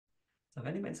So if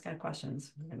anybody's got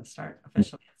questions, we're going to start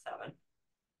officially at 7.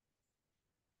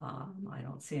 I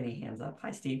don't see any hands up.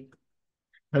 Hi, Steve.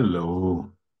 Hello.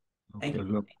 Thank Okay,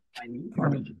 you look. for joining me for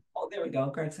me. Oh, there we go.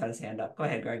 Greg's got his hand up. Go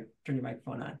ahead, Greg. Turn your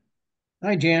microphone on.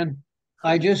 Hi, Jan. I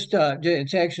Hi. just,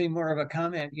 it's actually more of a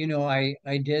comment.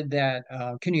 I did that.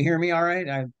 Can you hear me all right?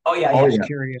 I'm Oh, yeah, Oh yeah. just yeah.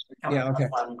 curious. You're coming Yeah, across okay.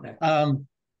 loud and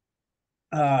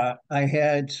clear. I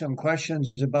had some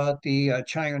questions about the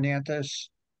Chionanthus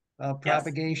Yes.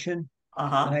 propagation,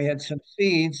 and Uh-huh. I had some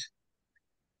seeds,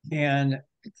 and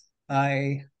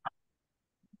I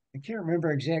I can't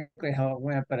remember exactly how it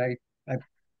went, but I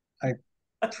I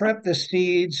prepped the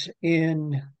seeds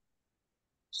in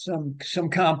some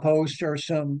compost or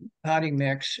some potting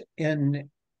mix in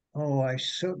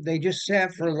they just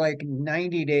sat for like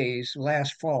 90 days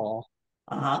last fall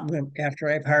Uh-huh. after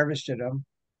I've harvested them.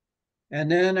 And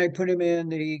then I put them in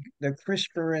the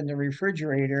crisper in the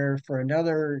refrigerator for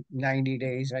another 90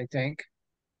 days, I think.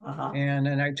 Uh-huh. And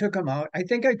then I took them out. I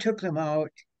think I took them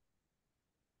out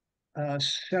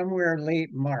somewhere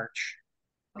late March,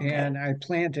 Okay. and I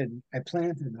planted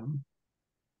them,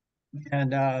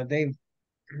 and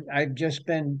I've just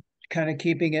been kind of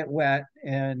keeping it wet,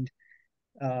 and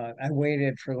I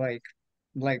waited for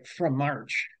like from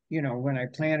March, when I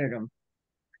planted them.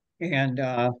 And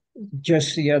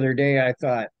just the other day, I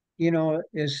thought,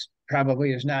 this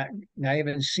probably is not. I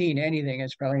haven't seen anything.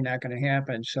 It's probably not going to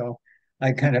happen. So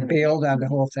I kind of bailed on the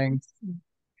whole thing,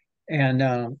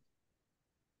 and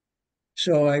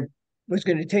so I was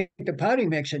going to take the potting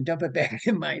mix and dump it back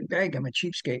in my bag. I'm a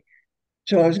cheapskate.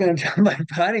 So I was going to dump my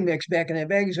potting mix back in that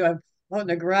bag. So I'm out in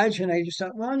the garage, and I just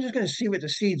thought, well, I'm just going to see what the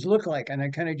seeds look like. And I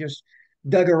kind of just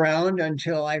dug around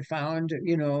until I found,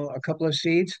 a couple of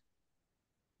seeds.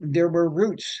 There were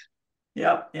roots,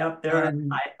 Yep, yep. There.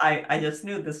 and I just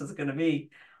knew this was going to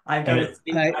be. I've done And it,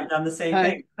 Steve. I I've done the same I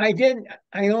thing. I didn't.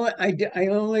 I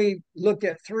only looked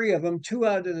at three of them. Two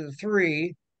out of the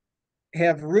three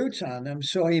have roots on them,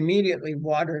 so I immediately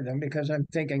watered them because I'm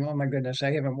thinking, oh my goodness,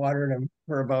 I haven't watered them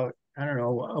for about, I don't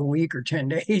know, a week or 10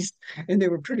 days, and they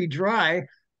were pretty dry.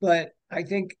 But I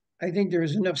think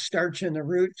there's enough starch in the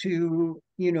root to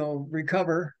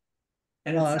recover.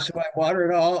 And it's So I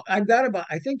water it all. I've got about,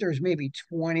 I think there's maybe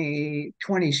 20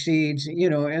 seeds,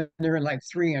 and they're in like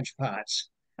 3-inch pots,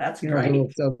 that's the, great.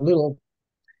 the little.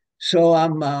 So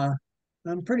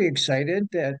I'm pretty excited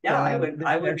that Yeah, this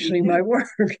I would be actually might too. work.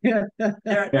 Yeah.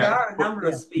 There yeah, are a number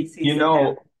of Yeah. species you that have.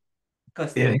 know, Go,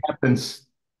 Steve. it happens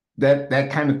that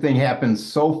kind of thing happens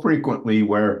so frequently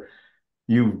where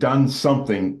you've done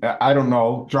something. I don't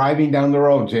know, driving down the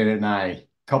road, Janet and I, a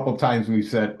couple times we've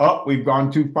said, "Oh, we've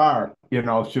gone too far.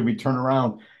 Should we turn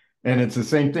around?" And it's the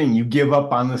same thing. You give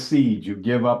up on the seed, you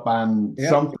give up on Yep.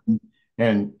 something.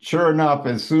 And sure enough,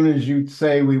 as soon as you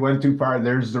say we went too far,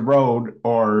 there's the road,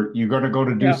 or you're going to go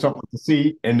to do Yep. something with the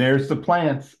seed, and there's the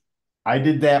plants. I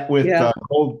did that with Yeah.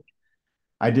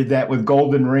 I did that with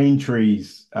golden rain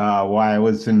trees while I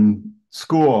was in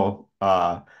school.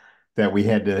 That we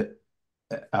had to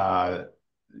uh,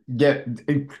 get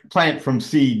plant from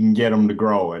seed and get them to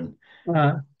grow. And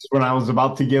Uh, when I was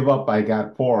about to give up, I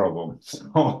got four of them.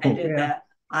 I So did yeah. that.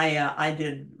 I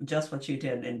did just what you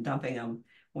did in dumping them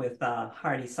with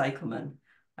hardy cyclamen.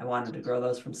 I wanted to grow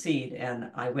those from seed,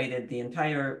 and I waited the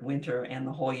entire winter and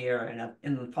the whole year. And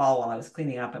in the fall, while I was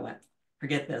cleaning up, I went,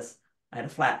 "Forget this." I had a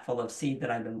flat full of seed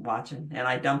that I've been watching, and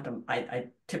I dumped them. I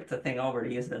tipped the thing over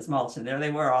to use it as mulch, and there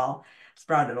they were, all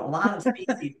sprouted. A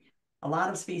lot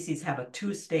of species have a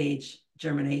two-stage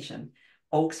germination.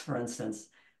 Oaks, for instance,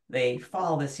 they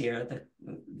fall this year.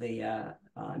 The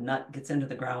nut gets into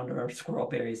the ground or a squirrel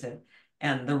buries it,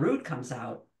 and the root comes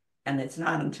out. And it's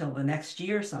not until the next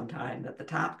year sometime that the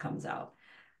top comes out.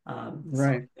 So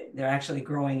Right. they're actually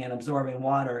growing and absorbing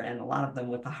water, and a lot of them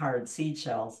with the hard seed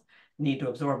shells need to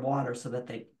absorb water so that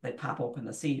they pop open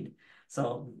the seed.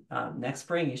 So next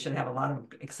spring you should have a lot of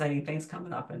exciting things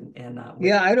coming up, and with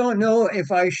Yeah. I don't know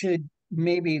if I should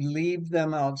maybe leave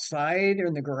them outside or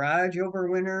in the garage over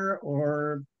winter,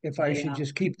 or if I they should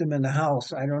just keep them in the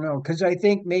house. I don't know. Because I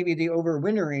think maybe the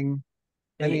overwintering,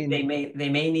 I they mean,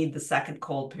 may need the second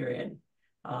cold period.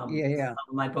 yeah, yeah. Some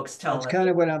of my books tell That's that. kind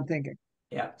of what I'm thinking.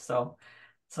 Yeah, so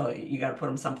you got to put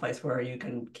them someplace where you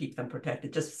can keep them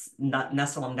protected. Just not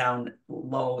nestle them down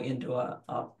low into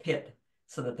a pit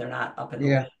so that they're not up in the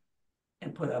Yeah. wind,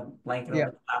 and put a blanket Yeah.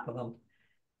 over the top of them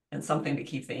and something to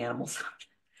keep the animals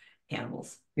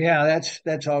animals. Yeah,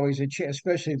 that's always a chance,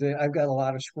 especially I've got a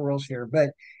lot of squirrels here. But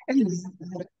and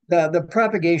the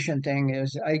propagation thing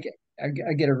is I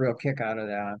get a real kick out of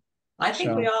that. I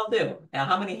think we So all do. Now,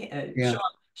 how many yeah.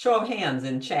 show of hands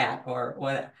in chat or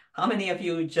what, how many of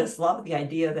you just love the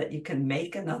idea that you can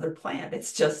make another plant?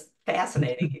 It's just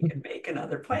fascinating. You can make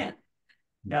another plant.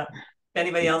 Yeah. If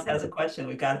anybody else has a question,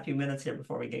 we've got a few minutes here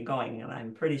before we get going, and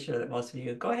I'm pretty sure that most of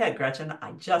you, go ahead, Gretchen.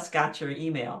 I just got your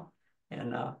email,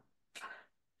 and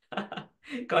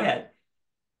go ahead.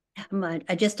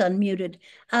 I just unmuted.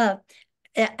 I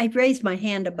raised my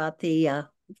hand about the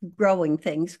growing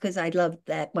things because I love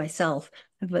that myself.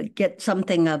 But get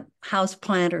something, a house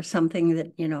plant or something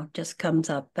that, you know, just comes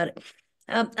up. But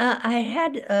I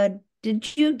had,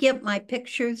 did you get my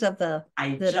pictures of the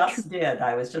just did.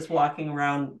 I was just walking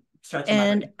around stretching my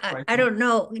and I don't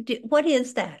know, what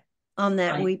is that on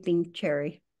that weeping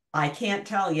cherry? I can't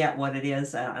tell yet what it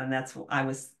is, and that's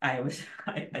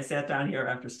I sat down here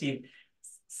after Steve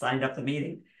signed up the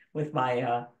meeting with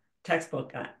my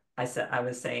textbook. I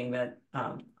was saying that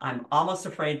I'm almost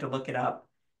afraid to look it up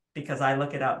because I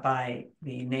look it up by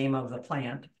the name of the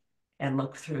plant and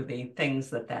look through the things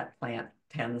that that plant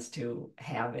tends to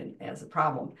have as a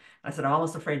problem. I said, I'm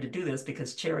almost afraid to do this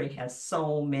because cherry has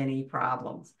so many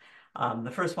problems.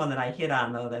 The first one that I hit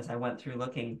on, though, as I went through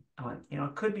looking, I went, you know,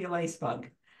 it could be a lace bug.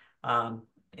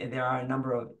 There are a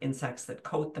number of insects that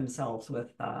coat themselves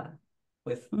with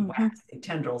waxy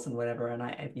tendrils and whatever. And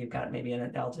if you've got maybe an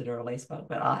adelgid or a lace bug,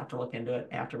 but I'll have to look into it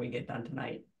after we get done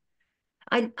tonight.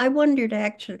 I wondered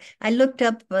actually, I looked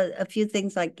up a few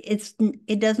things like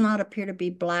it does not appear to be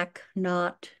black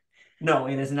knot. No,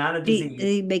 it is not a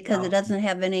disease. Because it doesn't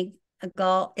have any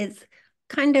gall. It's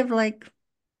kind of like,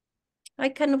 I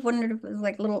kind of wondered if it was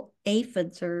like little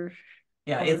aphids or.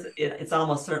 Yeah, it's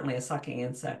almost certainly a sucking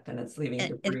insect, and it's leaving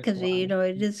debris. Because you know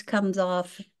it just comes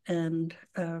off and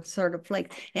sort of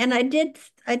flakes. And I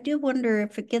do wonder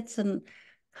if it gets an.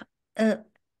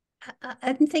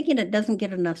 I'm thinking it doesn't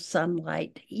get enough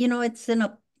sunlight. You know, it's in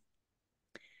a.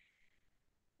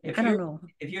 I don't know.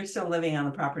 If you're still living on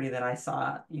the property that I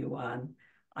saw you on,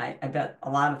 I bet a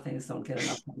lot of things don't get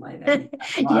enough sunlight. I mean,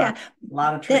 yeah, a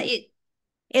lot of trees.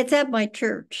 It's at my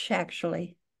church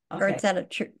actually. Okay. Or it's at a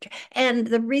church. And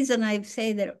the reason I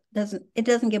say that it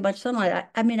doesn't get much sunlight,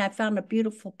 I mean, I found a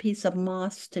beautiful piece of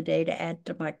moss today to add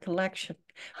to my collection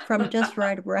from just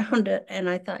right around it. And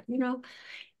I thought, you know,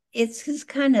 it's just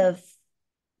kind of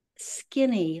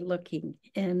skinny looking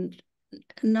and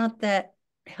not that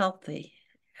healthy.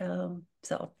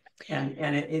 So.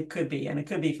 And it could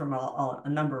be from a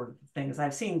number of things.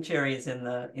 I've seen cherries in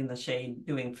the shade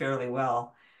doing fairly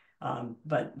well.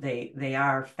 But they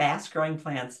are fast growing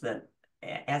plants that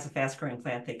as a fast growing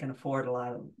plant, they can afford a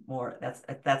lot more.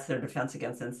 That's their defense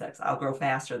against insects. I'll grow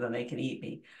faster than they can eat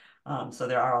me. So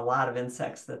there are a lot of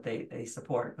insects that they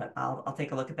support, but I'll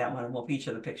take a look at that one and we'll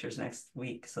feature the pictures next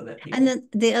week so that people. And then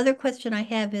the other question I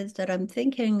have is that I'm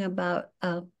thinking about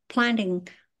planting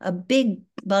a big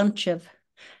bunch of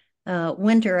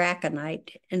winter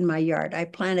aconite in my yard. I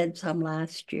planted some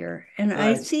last year, and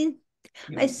I see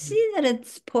that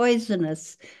it's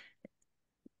poisonous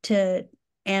to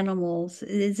animals.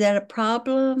 Is that a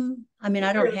problem? I mean,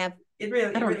 I don't have pets. It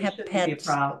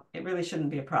really shouldn't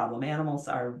be a problem. Animals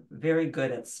are very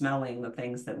good at smelling the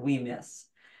things that we miss.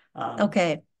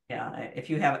 Okay. Yeah, if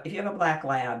you have a black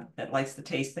lab that likes to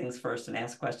taste things first and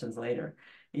ask questions later,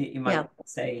 you might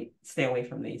say stay away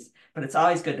from these. But it's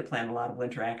always good to plant a lot of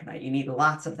winter aconite. You need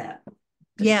lots of that.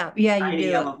 Yeah, you do.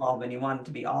 Yellow bulb, and you want it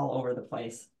to be all over the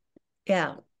place.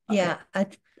 Yeah, yeah.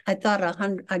 I thought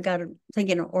 100. I got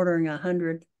thinking of ordering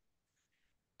 100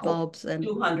 bulbs and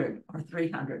 200 or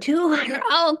 300. 200.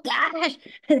 Oh gosh!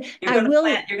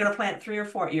 You're gonna plant 3 or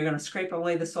 4. You're gonna scrape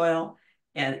away the soil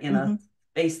and in a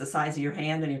space the size of your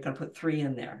hand, and you're going to put 3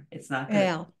 in there. It's not going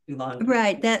to be too long.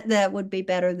 Right. That would be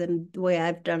better than the way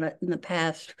I've done it in the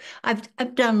past.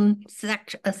 I've done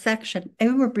a section. They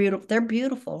were beautiful. They're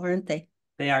beautiful, aren't they?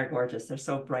 They are gorgeous. They're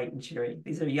so bright and cheery.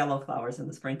 These are yellow flowers in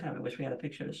the springtime. I wish we had a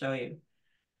picture to show you.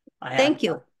 Thank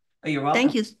you. Oh, you're welcome.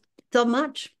 Thank you so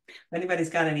much. If anybody's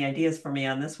got any ideas for me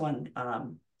on this one,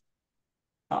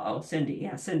 Cindy.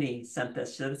 Yeah, Cindy sent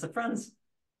this. She said it's a friend's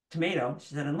tomato.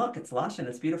 She said, and look, it's lush and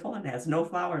it's beautiful and it has no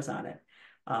flowers on it.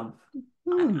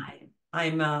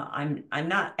 I'm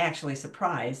not actually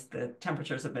surprised. The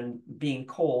temperatures have been being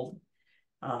cold.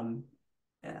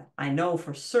 I know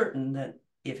for certain that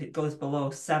if it goes below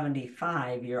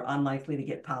 75, you're unlikely to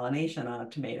get pollination on a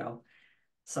tomato.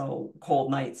 So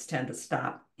cold nights tend to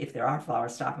stop, if there are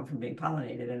flowers, stop them from being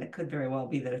pollinated. And it could very well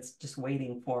be that it's just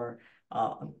waiting for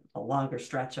a longer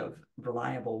stretch of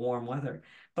reliable warm weather.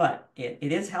 But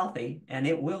it is healthy and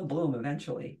it will bloom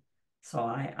eventually. So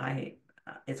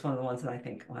it's one of the ones that I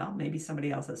think, well, maybe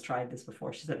somebody else has tried this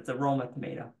before. She said it's a Roma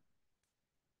tomato.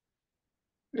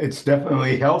 It's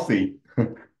definitely healthy.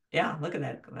 Yeah, look at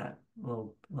that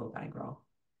little guy grow.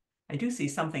 I do see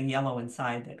something yellow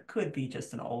inside that could be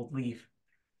just an old leaf.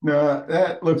 No,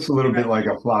 that looks a little bit like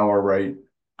a flower, right?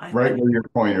 I Right bet, where your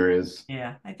pointer is.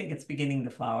 yeah, I think it's beginning to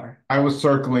flower. I was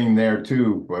circling there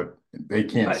too, but they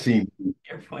can't But see me.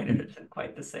 your pointer isn't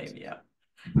quite the same, yeah.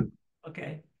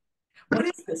 Okay. What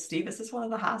is this, Steve? Is this one of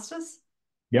the hostas?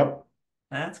 Yep.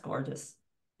 That's gorgeous.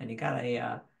 And you got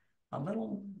a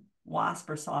little wasp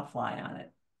or sawfly on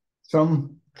it.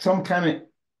 Some kind of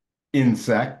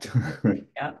insect.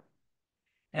 Yeah.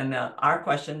 And our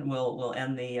question will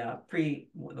end the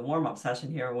warm-up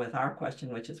session here with our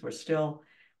question, which is we're still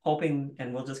hoping,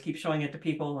 and we'll just keep showing it to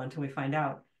people until we find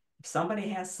out. If somebody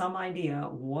has some idea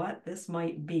what this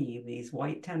might be, these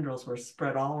white tendrils were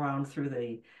spread all around through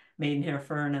the maidenhair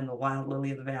fern and the wild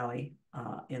lily of the valley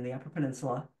in the Upper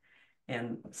Peninsula.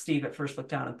 And Steve at first looked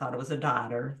down and thought it was a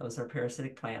dodder. Those are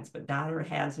parasitic plants, but dodder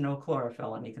has no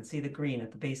chlorophyll, and you can see the green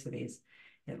at the base of these.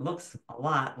 It looks a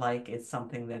lot like it's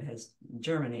something that has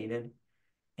germinated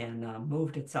and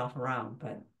moved itself around,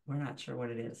 but we're not sure what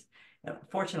it is.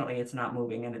 Fortunately, it's not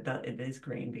moving, and it is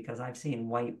green because I've seen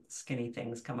white skinny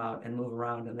things come out and move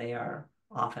around, and they are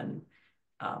often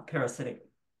parasitic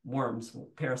worms,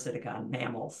 parasitic on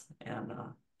mammals, and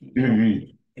you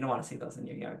don't want to see those in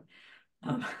your yard.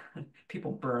 Um,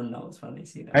 people burn those when they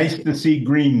see them. Nice to see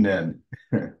green then.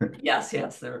 Yes,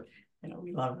 yes, they're,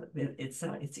 we love it.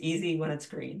 It's easy when it's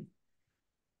green.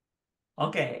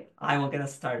 Okay, I will get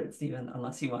us started, Stephen,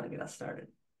 unless you want to get us started.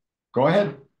 Go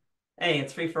ahead. Hey,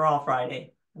 it's Free for All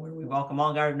Friday, where we welcome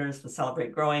all gardeners to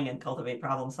celebrate growing and cultivate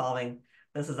problem solving.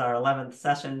 This is our 11th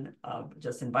session of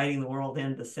just inviting the world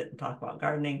in to sit and talk about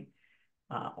gardening,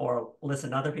 or listen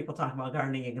to other people talk about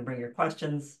gardening. You can bring your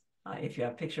questions. If you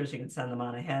have pictures, you can send them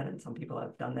on ahead, and some people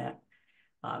have done that.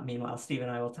 Meanwhile, Steve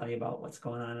and I will tell you about what's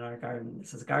going on in our garden.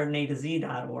 This is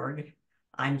gardenatozz.org.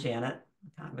 I'm Janet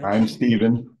Kovich, I'm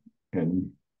Stephen.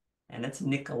 And and it's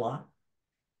Nicola.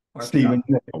 Or if you're Stephen.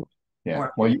 up, Yeah.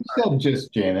 or Well, you said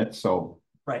just Janet, so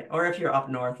right, or if you're up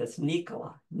north, it's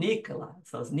Nicola. Nicola.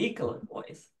 It's those Nicola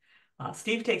boys.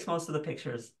 Steve takes most of the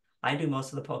pictures. I do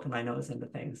most of the poking my nose into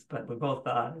things, but we both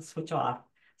switch off,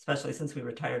 especially since we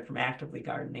retired from actively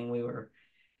gardening.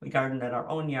 We gardened at our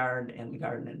own yard, and we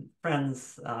gardened in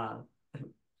friends,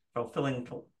 fulfilling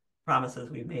promises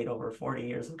we've made over 40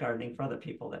 years of gardening for other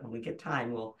people, that when we get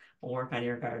time, we'll work on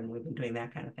your garden. We've been doing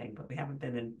that kind of thing, but we haven't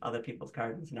been in other people's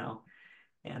gardens now.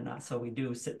 And so we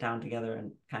do sit down together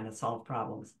and kind of solve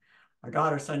problems. Our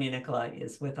daughter, Sonia Nicola,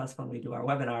 is with us when we do our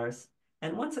webinars.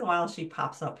 And once in a while, she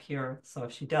pops up here. So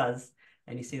if she does,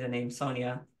 and you see the name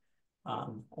Sonia,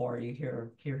 or you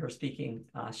hear her speaking,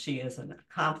 she is an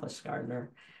accomplished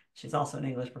gardener. She's also an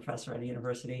English professor at a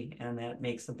university, and that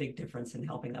makes a big difference in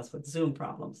helping us with Zoom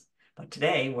problems. But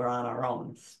today, we're on our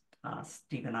own.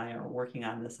 Steve and I are working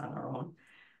on this on our own.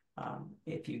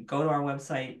 If you go to our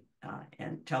website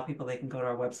and tell people they can go to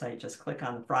our website, just click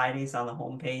on the Fridays on the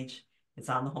homepage. It's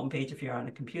on the homepage if you're on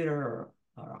a computer or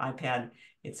iPad.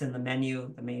 It's in the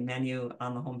menu, the main menu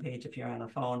on the homepage if you're on a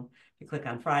phone. If you click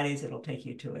on Fridays, it'll take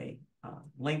you to a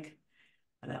link,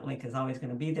 and that link is always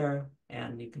going to be there,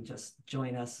 and you can just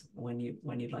join us when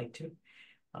you'd like to.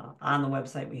 On the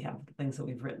website, we have things that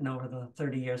we've written over the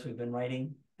 30 years we've been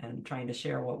writing and trying to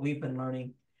share what we've been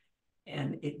learning,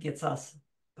 and it gets us,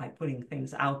 by putting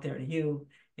things out there to you,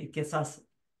 it gets us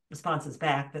responses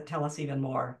back that tell us even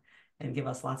more and give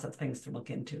us lots of things to look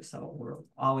into. So we're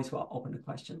always open to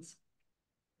questions.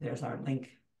 There's our link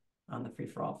on the Free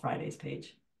for All Fridays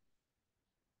page.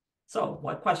 So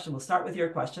what question? We'll start with your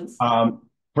questions.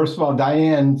 First of all,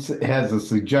 Diane has a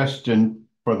suggestion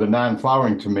for the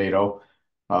non-flowering tomato.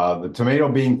 The tomato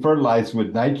being fertilized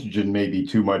with nitrogen may be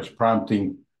too much,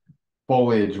 prompting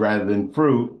foliage rather than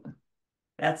fruit.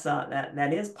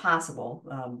 That is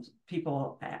possible.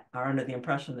 People are under the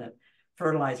impression that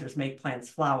fertilizers make plants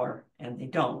flower, and they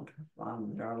don't.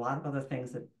 There are a lot of other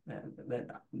things that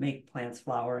make plants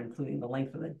flower, including the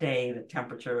length of the day, the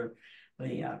temperature,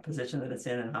 the position that it's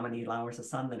in, and how many hours of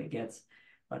sun that it gets.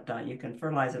 But you can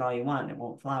fertilize it all you want, and it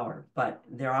won't flower. But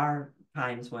there are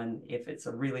times when, if it's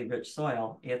a really rich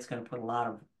soil, it's going to put a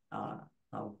lot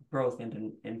of growth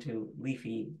into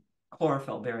leafy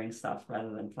chlorophyll bearing stuff rather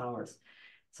than flowers.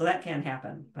 So that can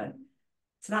happen, but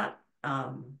it's not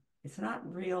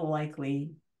real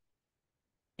likely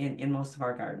in most of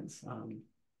our gardens.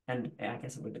 And I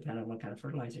guess it would depend on what kind of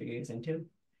fertilizer you're using too,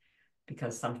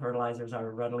 because some fertilizers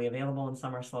are readily available and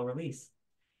some are slow release.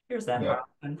 Here's that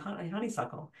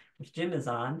honeysuckle. If Jim is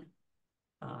on,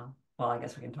 well, I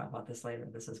guess we can talk about this later.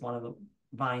 This is one of the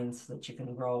vines that you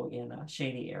can grow in a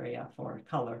shady area for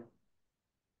color.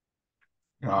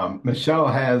 Michelle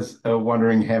has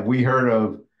wondering, have we heard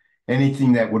of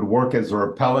anything that would work as a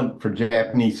repellent for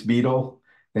Japanese beetle?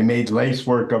 They made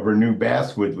lacework of her new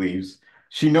basswood leaves.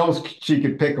 She knows she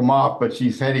could pick them off, but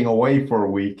she's heading away for a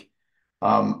week.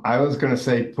 I was going to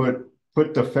say put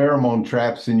the pheromone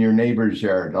traps in your neighbor's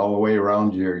yard, all the way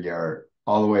around your yard,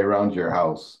 all the way around your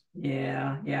house.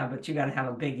 Yeah, but you got to have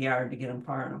a big yard to get them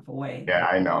far enough away. Yeah,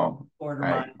 I know. Quarter I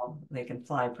mile, they can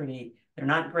fly pretty. They're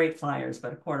not great flyers,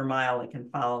 but a quarter mile, they can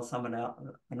follow someone else,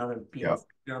 another Yep. beetle's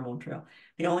pheromone trail.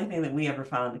 The only thing that we ever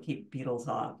found to keep beetles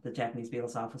off, the Japanese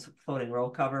beetles off, was floating roll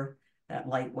cover, that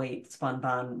lightweight spun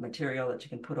bond material that you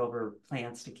can put over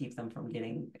plants to keep them from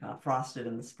getting frosted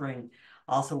in the spring.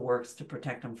 Also works to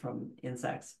protect them from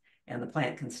insects, and the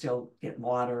plant can still get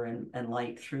water and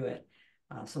light through it.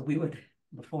 So we would,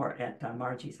 before at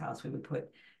Margie's house, we would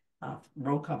put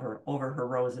row cover over her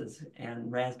roses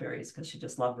and raspberries because she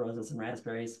just loved roses and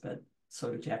raspberries, but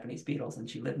so do Japanese beetles. And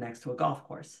she lived next to a golf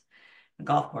course. The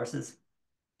golf courses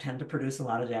tend to produce a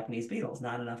lot of Japanese beetles,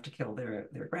 not enough to kill their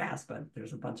grass, but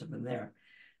there's a bunch of them there.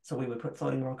 So we would put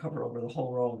floating row cover over the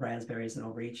whole row of raspberries and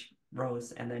over each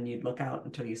rose, and then you'd look out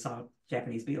until you saw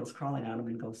Japanese beetles crawling on them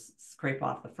and go scrape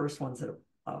off the first ones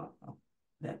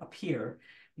that appear,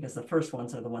 because the first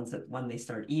ones are the ones that when they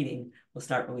start eating will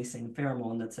start releasing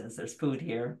pheromone that says there's food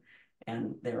here,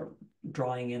 and they're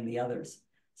drawing in the others.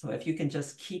 So if you can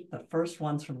just keep the first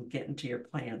ones from getting to your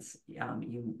plants,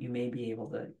 you may be able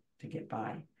to get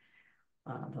by.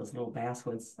 Those little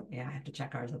basswoods, yeah, I have to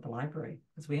check ours at the library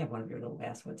because we have one of your little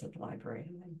basswoods at the library,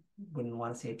 and I wouldn't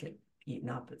want to see it get eaten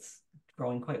up. It's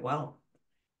growing quite well.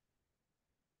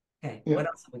 Okay, Yeah. what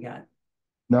else have we got?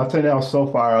 Nothing else so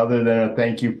far other than a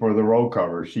thank you for the roll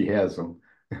cover. She has them.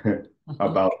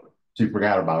 About she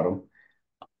forgot about them.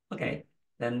 Okay,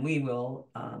 then we will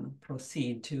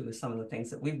proceed to some of the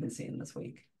things that we've been seeing this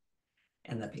week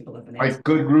and that people have been asking. Like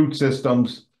good root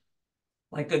systems.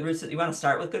 Like good roots. You want to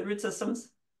start with good root systems?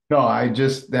 No, I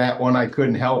just that one I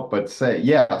couldn't help but say,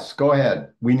 yes, go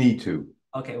ahead. We need to.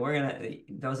 Okay,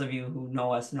 those of you who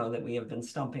know us know that we have been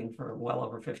stumping for well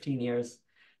over 15 years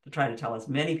to try to tell as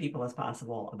many people as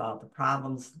possible about the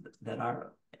problems that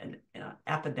are an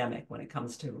epidemic when it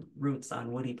comes to roots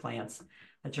on woody plants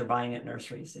that you're buying at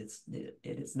nurseries. It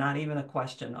is not even a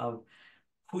question of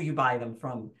who you buy them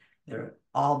from. They're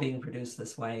all being produced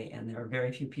this way, and there are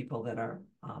very few people that are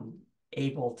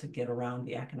able to get around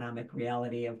the economic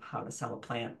reality of how to sell a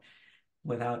plant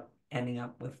without ending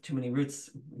up with too many roots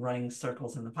running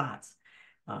circles in the pots.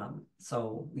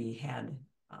 So we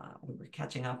were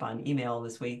catching up on email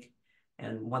this week,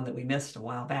 and one that we missed a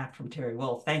while back from Terry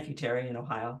Wolf. Thank you, Terry, in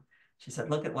Ohio. She said,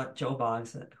 look at what Joe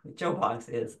Boggs is. Joe Boggs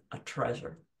is a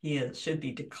treasure. Should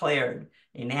be declared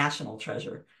a national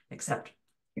treasure, except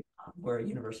we're a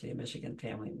University of Michigan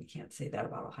family. We can't say that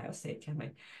about Ohio State, can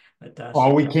we?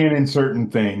 But We can in certain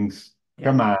things. Yeah.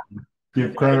 Come on.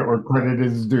 Give credit where credit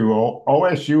is due.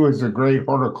 OSU is a great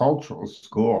horticultural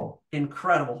school.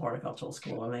 Incredible horticultural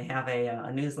school, and they have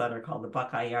a newsletter called the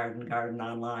Buckeye Yard and Garden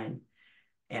Online,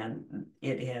 and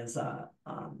it is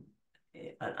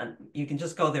you can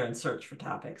just go there and search for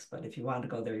topics, but if you want to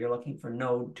go there, you're looking for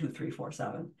node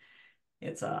 2347.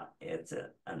 It's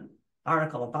an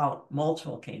article about mulch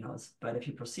volcanoes, but if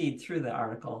you proceed through the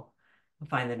article, you'll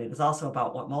find that it is also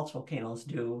about what mulch volcanoes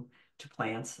do to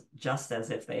plants, just as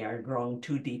if they are growing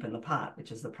too deep in the pot,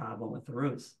 which is the problem with the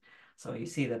roots. So you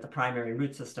see that the primary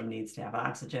root system needs to have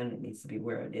oxygen. It needs to be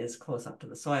where it is, close up to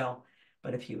the soil.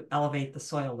 But if you elevate the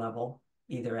soil level,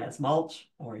 either as mulch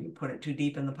or you put it too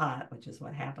deep in the pot, which is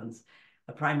what happens,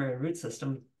 the primary root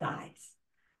system dies.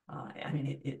 I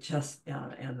mean, it just,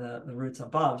 and the roots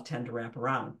above tend to wrap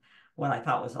around. What I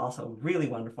thought was also really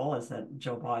wonderful is that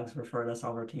Joe Boggs referred us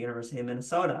over to University of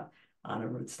Minnesota on a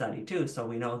root study too. So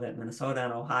we know that Minnesota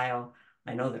and Ohio,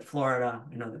 I know that Florida,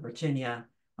 I know that Virginia.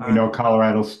 We know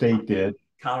Colorado State did.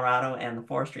 Colorado and the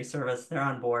Forestry Service, they're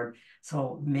on board.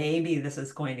 So maybe this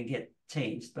is going to get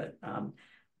changed, but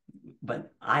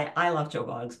I love Joe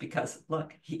Boggs because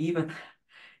look, he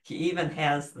even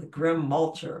has the grim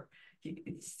mulcher.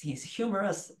 He's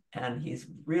humorous and he's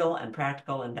real and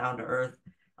practical and down to earth.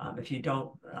 If you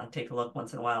don't take a look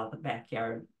once in a while at the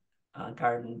backyard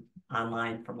garden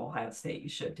online from Ohio State, you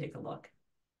should take a look.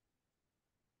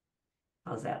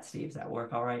 How's that, Steve? Does that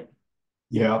work all right?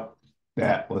 Yep,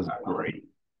 that was great.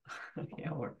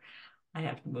 Yeah, I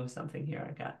have to move something here.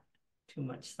 I got too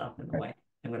much stuff in the way.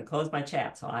 I'm going to close my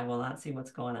chat, so I will not see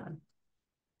what's going on.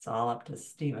 It's all up to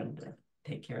Stephen to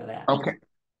take care of that. Okay.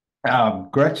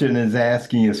 Gretchen is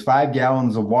asking, is 5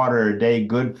 gallons of water a day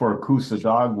good for a Coosa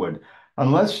dogwood?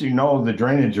 Unless you know the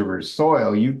drainage of her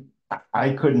soil,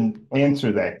 I couldn't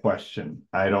answer that question.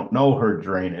 I don't know her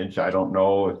drainage. I don't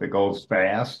know if it goes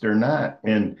fast or not.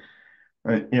 And,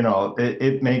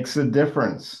 it makes a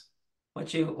difference.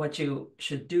 What you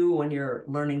should do when you're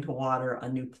learning to water a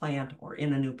new plant or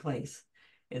in a new place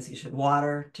is you should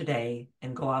water today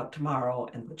and go out tomorrow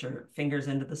and put your fingers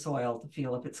into the soil to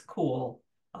feel if it's cool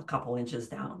a couple inches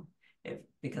down.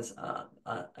 Because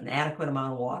an adequate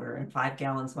amount of water, and 5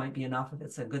 gallons might be enough if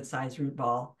it's a good sized root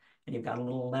ball and you've got a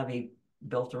little levee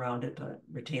built around it to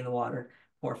retain the water.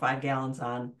 Pour 5 gallons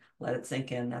on, let it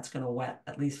sink in. That's going to wet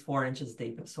at least 4 inches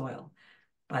deep of soil.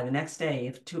 By the next day,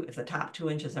 if the top 2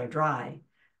 inches are dry,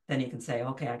 then you can say,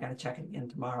 okay, I got to check it again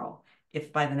tomorrow.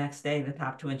 If by the next day the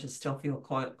top 2 inches still feel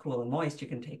cool and moist, you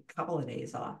can take a couple of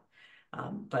days off.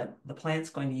 But the plant's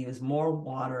going to use more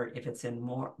water if it's in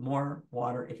more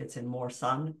water if it's in more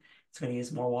sun. It's going to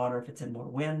use more water if it's in more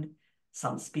wind.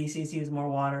 Some species use more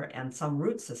water, and some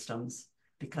root systems,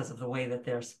 because of the way that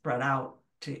they're spread out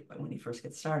to when you first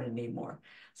get started, need more.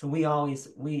 So we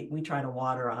try to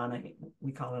water on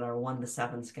we call it our 1 to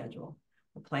 7 schedule.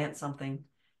 We'll plant something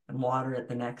and water it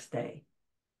the next day.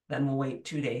 Then we'll wait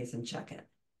 2 days and check it.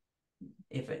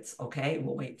 If it's okay,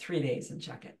 we'll wait 3 days and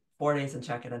check it, 4 days and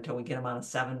check it until we get them on a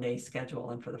 7-day schedule.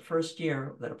 And for the first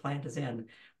year that a plant is in,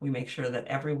 we make sure that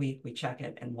every week we check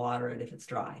it and water it if it's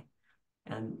dry.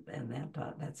 And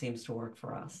that seems to work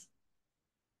for us.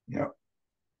 Yep.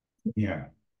 Yeah,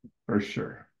 for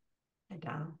sure. Hey,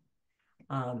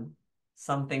 Donna.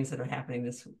 Some things that are happening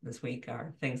this week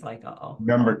are things like,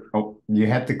 Number, you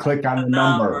have to click on the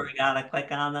number. We gotta click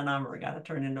on the number. We gotta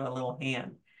turn into a little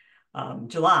hand.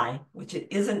 July, which it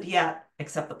isn't yet,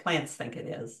 except the plants think it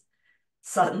is.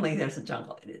 Suddenly there's a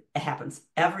jungle. It happens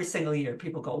every single year.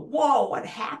 People go, whoa, what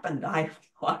happened? I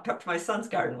walked up to my son's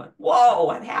garden and went, whoa,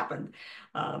 what happened?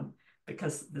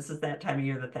 Because this is that time of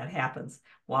year that happens.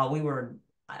 While we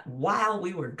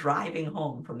were driving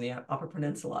home from the Upper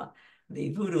Peninsula,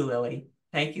 the voodoo lily,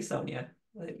 thank you, Sonia.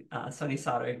 Sonia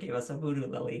Sauter gave us a voodoo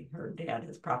lily. Her dad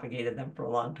has propagated them for a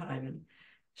long time, and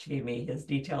she gave me his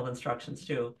detailed instructions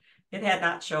too. It had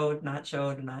not showed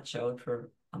for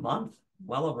a month,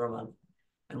 well over a month.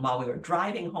 And while we were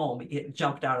driving home, it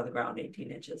jumped out of the ground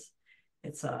 18 inches.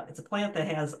 It's a plant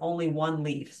that has only one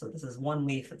leaf. So this is one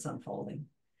leaf that's unfolding.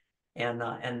 And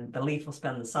the leaf will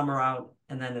spend the summer out,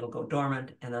 and then it'll go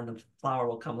dormant, and then the flower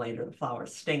will come later. The flower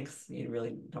stinks. You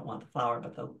really don't want the flower,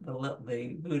 but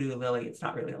the voodoo lily, it's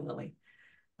not really a lily.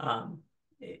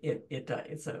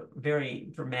 It's a very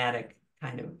dramatic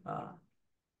kind of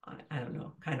I don't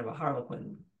know, kind of a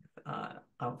harlequin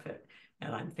outfit,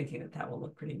 and I'm thinking that will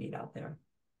look pretty neat out there.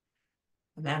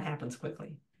 And that happens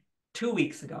quickly. 2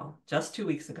 weeks ago, just 2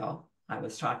 weeks ago, I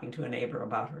was talking to a neighbor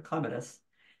about her clematis,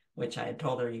 which I had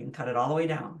told her you can cut it all the way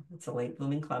down. It's a late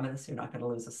blooming clematis. You're not going to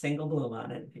lose a single bloom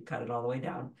on it if you cut it all the way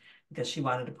down, because she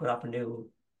wanted to put up a new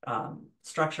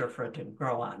structure for it to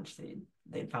grow on.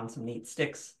 They'd found some neat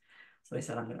sticks. So they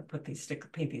said, I'm going to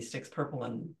paint these sticks purple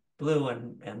and blue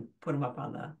and put them up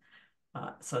on the,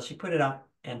 so she put it up,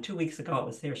 and 2 weeks ago it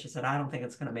was there. She said, I don't think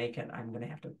it's going to make it. I'm going to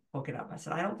have to hook it up. I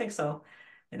said, I don't think so.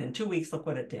 And in 2 weeks, look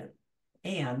what it did.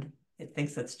 And it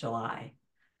thinks it's July.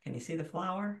 Can you see the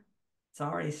flower? It's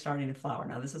already starting to flower.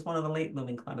 Now, this is one of the late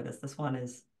blooming clematis. This one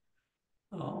is,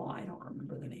 I don't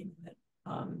remember the name of it.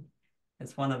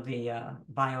 It's one of the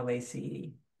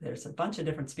Violaceae. There's a bunch of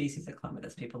different species of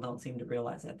clematis. People don't seem to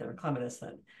realize that there are clematis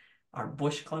that are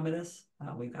bush clematis.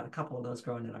 We've got a couple of those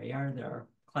growing in our yard. There are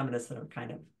clematis that are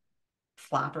kind of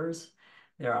floppers.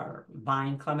 There are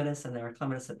vine clematis, and there are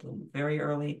clematis that bloom very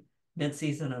early,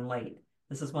 mid-season, and late.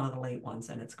 This is one of the late ones,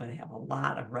 and it's going to have a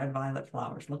lot of red violet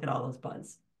flowers. Look at all those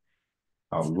buds.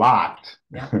 A lot.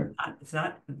 Yeah, it's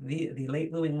not the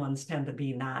late blooming ones tend to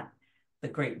be not the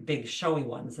great big showy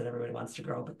ones that everybody wants to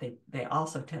grow, but they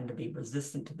also tend to be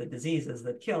resistant to the diseases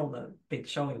that kill the big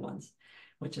showy ones,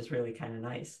 which is really kind of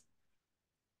nice.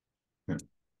 Yeah.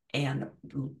 And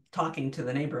talking to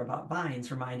the neighbor about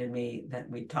vines reminded me that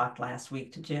we talked last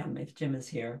week to Jim. If Jim is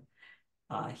here,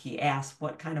 he asked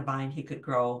what kind of vine he could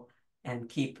grow and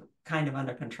keep kind of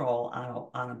under control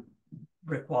on a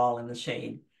brick wall in the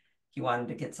shade. He wanted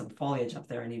to get some foliage up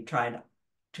there, and he tried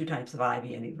 2 types of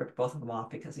ivy, and he ripped both of them off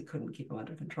because he couldn't keep them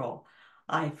under control.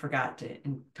 I forgot to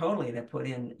put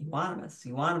in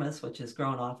euonymus, which is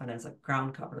grown often as a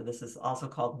ground cover. This is also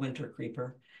called winter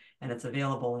creeper, and it's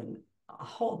available in a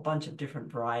whole bunch of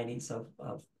different varieties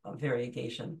of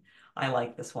variegation. I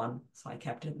like this one, so I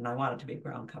kept it, and I want it to be a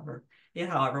ground cover. It,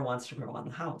 however, wants to grow on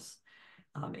the house.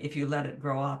 If you let it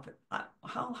grow up,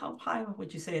 how high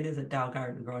would you say it is at Dow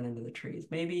Garden growing into the trees?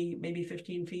 Maybe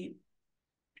 15 feet?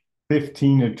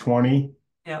 15 to 20.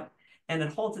 Yep. and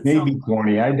it holds itself. Maybe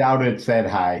 20. I doubt it's that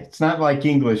high. It's not like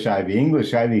English ivy.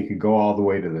 English ivy could go all the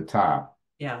way to the top.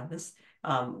 Yeah, this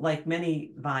like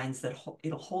many vines that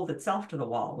it'll hold itself to the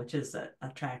wall, which is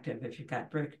attractive if you've got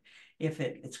brick. If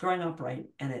it's growing upright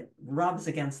and it rubs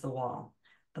against the wall,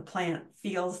 the plant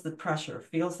feels the pressure,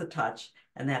 feels the touch,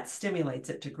 and that stimulates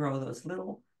it to grow those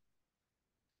little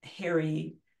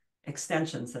hairy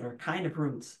extensions that are kind of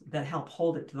roots that help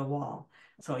hold it to the wall.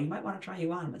 So you might want to try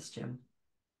euonymus, Jim.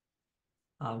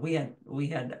 We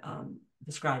had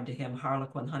described to him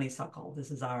Harlequin honeysuckle. This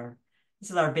is our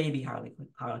baby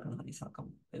Harlequin honeysuckle.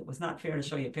 It was not fair to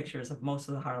show you pictures of most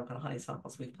of the Harlequin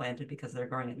honeysuckles we've planted because they're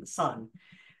growing in the sun.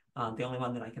 The only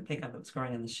one that I can think of that's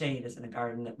growing in the shade is in a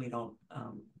garden that we don't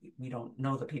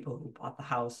know the people who bought the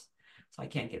house, so I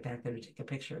can't get back there to take a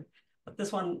picture. But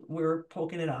this one, we're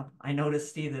poking it up. I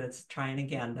noticed, Steve, that it's trying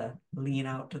again to lean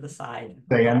out to the side.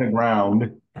 Stay on the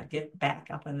ground. Get back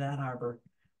up in that arbor.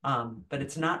 But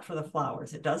it's not for the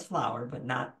flowers. It does flower, but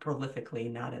not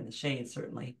prolifically, not in the shade,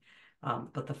 certainly.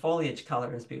 But the foliage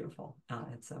color is beautiful.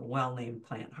 It's a well-named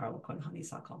plant, Harlequin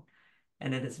honeysuckle,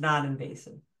 and it is not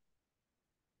invasive.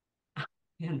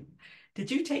 And did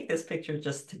you take this picture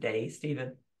just today,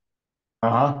 Stephen?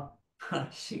 Uh-huh.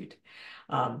 Shoot.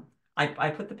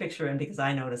 I put the picture in because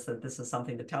I noticed that this is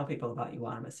something to tell people about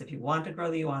euonymus. If you want to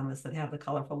grow the euonymus that have the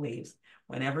colorful leaves,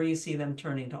 whenever you see them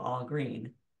turning to all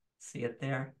green, see it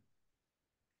there?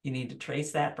 You need to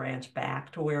trace that branch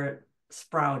back to where it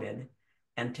sprouted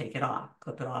and take it off,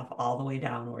 clip it off all the way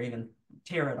down, or even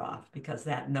tear it off because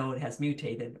that node has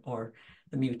mutated, or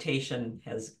the mutation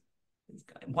has,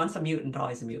 once a mutant,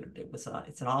 always a mutant.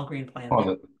 It's an all green plant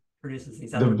that produces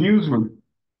these other.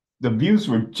 The views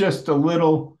were just a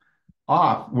little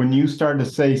off. When you started to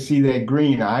say, see that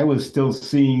green, I was still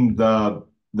seeing the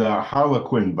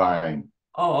Harlequin vine.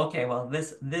 Oh, okay. Well,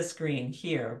 this green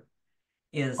here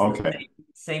is okay. The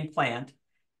same plant,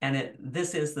 and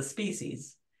this is the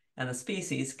species, and the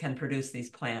species can produce these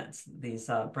plants, these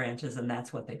branches, and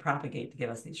that's what they propagate to give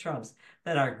us these shrubs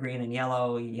that are green and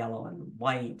yellow, yellow and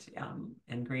white,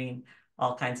 and green,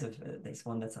 all kinds of. There's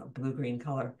one that's a blue-green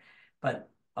color, but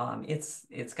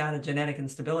it's got a genetic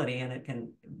instability and it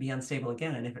can be unstable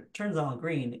again. And if it turns all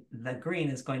green, the green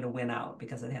is going to win out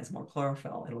because it has more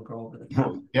chlorophyll. It'll grow over the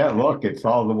top. Yeah, look, it's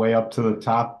all the way up to the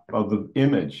top of the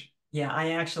image. Yeah,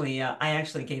 I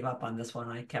actually gave up on this one.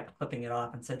 I kept clipping it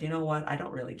off and said, you know what? I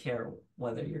don't really care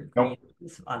whether you're green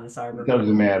on this arbor. It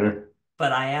doesn't matter.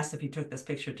 But I asked if you took this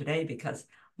picture today because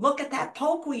look at that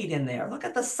pokeweed in there. Look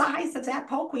at the size of that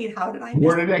pokeweed. How did I miss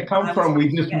Where did that come from? We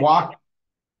just walked.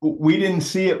 We didn't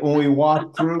see it when we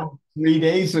walked through 3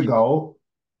 days ago.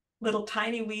 Little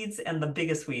tiny weeds and the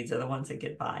biggest weeds are the ones that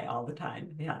get by all the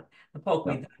time. Yeah, the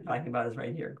pokeweed that I'm talking about is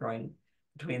right here, growing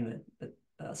between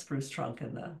the spruce trunk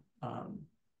and the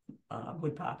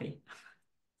wood poppy.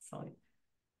 So,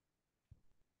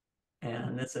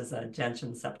 and this is a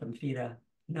gentian septimfida.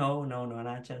 No,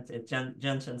 not gentian.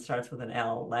 Gentian starts with an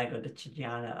L.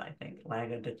 Lagodicina, I think.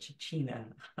 Lagodicina.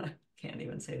 Can't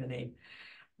even say the name.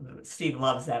 Steve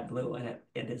loves that blue, and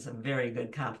it is a very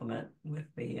good complement with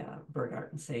the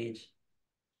Burgart and sage.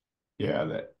 Yeah,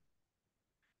 that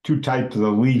two types of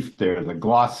the leaf there, the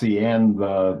glossy and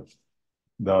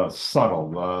the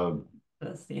subtle.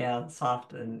 Yeah,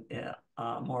 soft and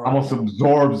more almost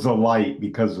absorbs the light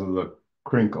because of the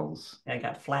crinkles. I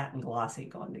got flat and glossy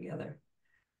going together.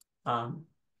 Well,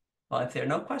 if there are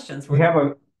no questions, we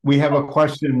have a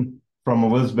question from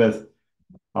Elizabeth.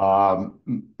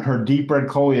 Her deep red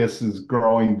coleus is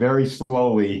growing very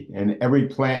slowly, and every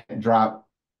plant dropped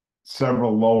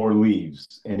several lower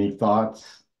leaves. Any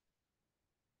thoughts?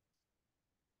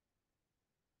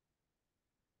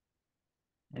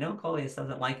 I know coleus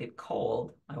doesn't like it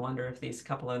cold. I wonder if these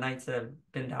couple of nights that have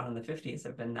been down in the 50s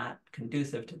have been not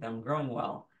conducive to them growing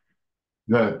well.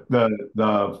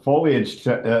 The foliage,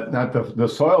 not the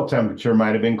soil temperature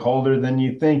might have been colder than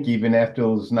you think, even after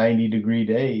those 90-degree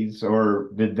days. Or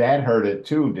did that hurt it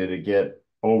too? Did it get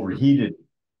overheated?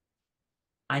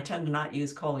 I tend to not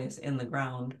use coleus in the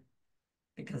ground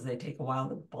because they take a while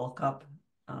to bulk up.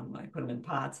 I put them in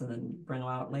pots and then bring them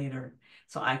out later.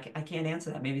 So I can't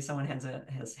answer that. Maybe someone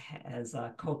has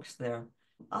coaxed there.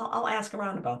 I'll ask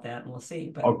around about that and we'll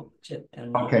see. But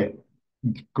okay.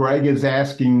 Greg is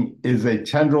asking, is a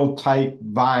tendril type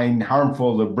vine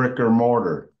harmful to brick or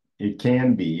mortar? It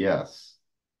can be, yes.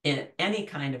 Any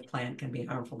kind of plant can be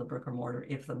harmful to brick or mortar.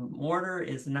 If the mortar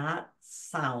is not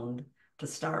sound to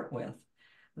start with,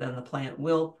 then the plant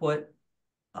will put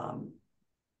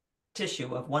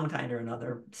tissue of one kind or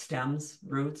another, stems,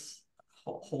 roots,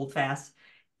 hold fast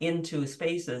into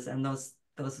spaces, and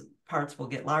the those parts will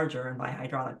get larger, and by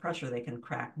hydraulic pressure, they can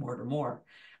crack mortar more.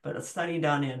 But a study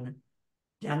done in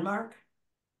Denmark,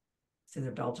 it's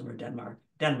either Belgium or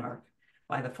Denmark,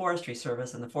 by the Forestry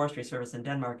Service, and the Forestry Service in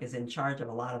Denmark is in charge of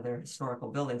a lot of their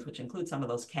historical buildings, which include some of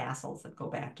those castles that go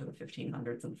back to the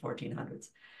 1500s and 1400s.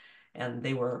 And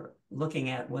they were looking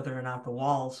at whether or not the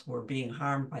walls were being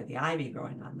harmed by the ivy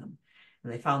growing on them.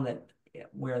 And they found that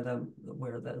where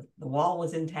the wall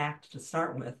was intact to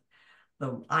start with,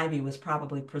 the ivy was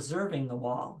probably preserving the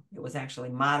wall. It was actually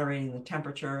moderating the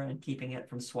temperature and keeping it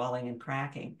from swelling and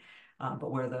cracking.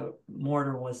 But where the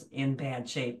mortar was in bad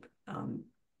shape,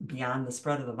 beyond the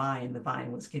spread of the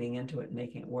vine was getting into it and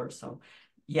making it worse. So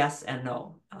yes and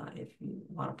no. If you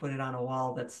want to put it on a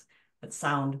wall that's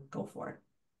sound, go for it.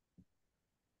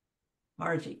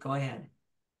 Margie, go ahead.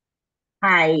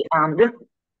 Hi,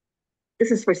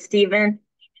 this is for Stephen,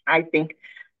 I think.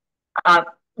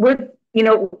 We're,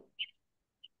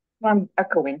 I'm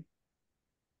echoing.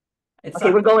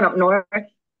 Okay, we're going up north,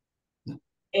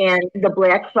 and the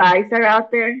black flies are out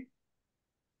there.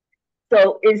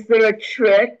 So is there a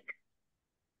trick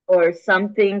or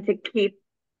something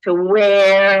to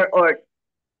wear or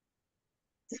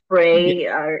spray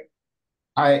or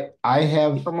I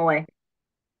have keep them away?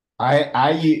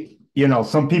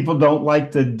 Some people don't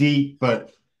like the deep,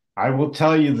 but I will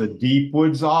tell you the deep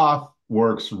woods off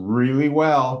works really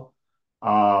well.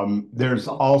 There's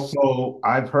also,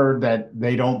 I've heard that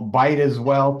they don't bite as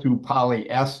well through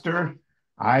polyester.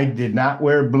 I did not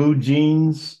wear blue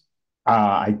jeans.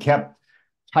 I kept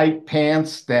tight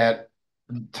pants that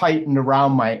tightened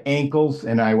around my ankles,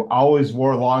 and I always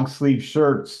wore long sleeve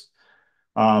shirts,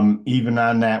 even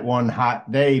on that one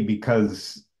hot day,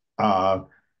 because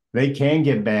they can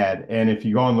get bad. And if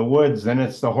you go in the woods, then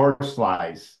it's the horse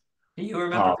flies. Do you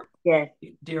remember? Yeah.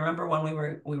 Do you remember when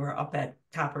we were up at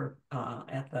Copper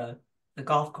at the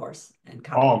golf course and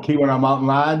Copper? Oh, Keweenaw Mountain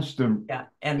Lodge. Yeah,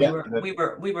 and we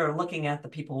were looking at the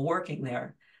people working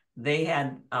there. They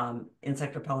had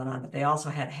insect repellent on, but they also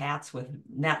had hats with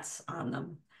nets on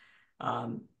them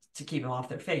to keep them off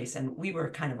their face. And we were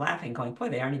kind of laughing, going, "Boy,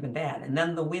 they aren't even bad." And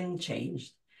then the wind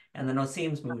changed, and the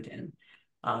no-see-ums moved in.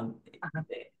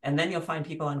 And then you'll find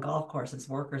people on golf courses,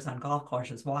 workers on golf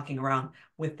courses, walking around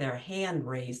with their hand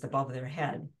raised above their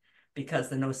head, because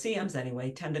the no-see-ums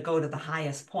anyway tend to go to the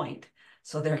highest point.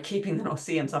 So they're keeping the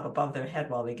no-see-ums up above their head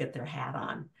while they get their hat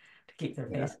on to keep their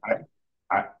face.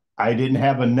 I didn't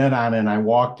have a net on, and I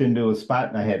walked into a spot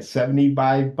and I had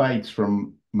 75 bites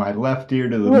from my left ear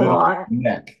to the middle of the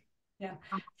neck. Yeah.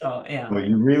 So yeah. Well,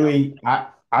 you really,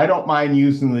 I don't mind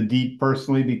using the deep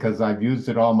personally, because I've used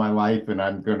it all my life and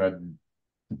I'm gonna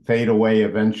fade away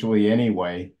eventually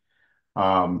anyway.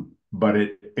 But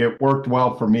it worked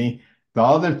well for me. The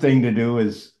other thing to do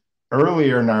is,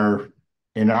 earlier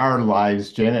in our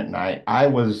lives, Janet and I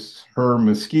was her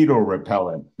mosquito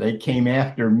repellent. They came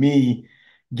after me,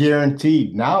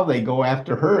 guaranteed. Now they go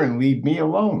after her and leave me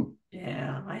alone.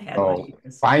 Yeah, I had So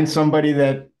find somebody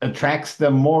that attracts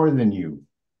them more than you.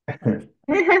 How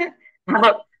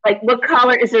about, like, what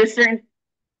color? Is there a certain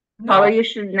color you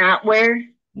should not wear?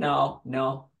 No.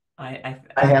 I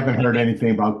haven't heard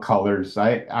anything about colors.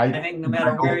 I think no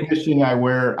matter where fishing, I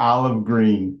wear olive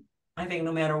green. I think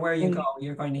no matter where you go,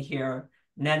 you're going to hear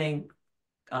netting,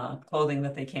 clothing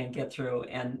that they can't get through,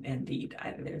 and deed.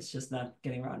 There's just not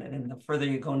getting around it. And the further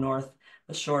you go north,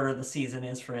 the shorter the season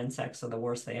is for insects, so the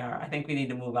worse they are. I think we need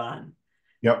to move on.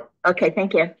 Yep. Okay,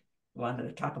 thank you. We wanted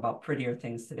to talk about prettier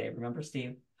things today. Remember,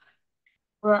 Steve?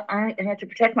 Well, I have to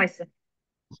protect myself.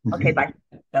 Okay, bye.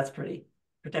 That's pretty.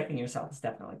 Protecting yourself is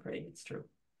definitely pretty. It's true.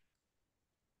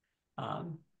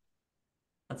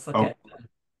 Let's look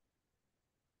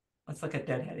at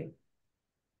deadheading.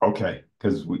 Okay,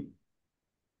 because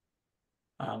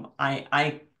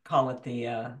I call it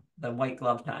the white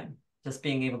glove time. Just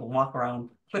being able to walk around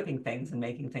clipping things and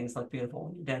making things look beautiful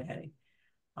when you're deadheading.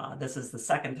 This is the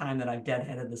second time that I've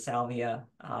deadheaded the Salvia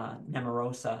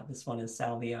nemorosa. This one is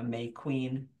Salvia May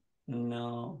Queen.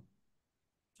 No,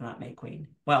 it's not May Queen.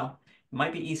 Well, it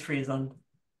might be East Friesland,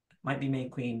 might be May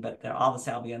Queen, but all the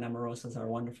Salvia nemorosas are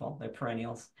wonderful. They're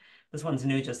perennials. This one's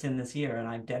new just in this year, and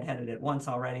I've deadheaded it once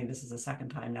already. This is the second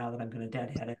time now that I'm going to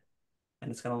deadhead it,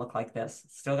 and it's going to look like this.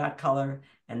 It's still got color,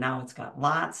 and now it's got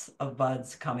lots of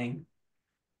buds coming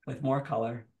with more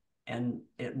color, and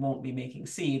it won't be making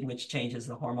seed, which changes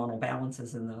the hormonal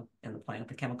balances in the plant,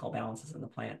 the chemical balances in the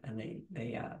plant, and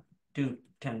they do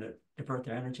tend to divert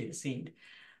their energy to seed.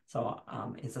 So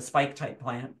it's a spike type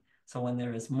plant. So when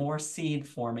there is more seed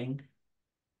forming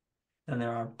than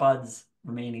there are buds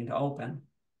remaining to open,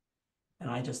 and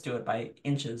I just do it by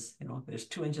inches, if there's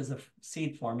 2 inches of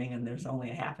seed forming and there's only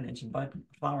a half an inch of bud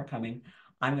flower coming,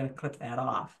 I'm going to clip that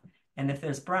off. And if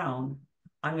there's brown,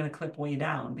 I'm going to clip way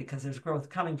down because there's growth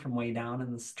coming from way down,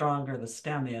 and the stronger the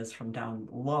stem is from down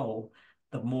low,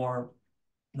 the more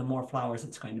flowers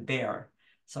it's going to bear.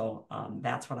 So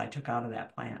that's what I took out of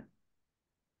that plant.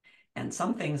 And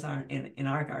some things aren't in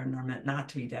our garden are meant not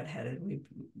to be deadheaded. We're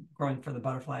growing for the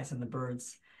butterflies and the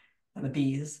birds and the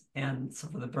bees. And so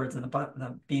for the birds and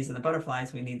the bees and the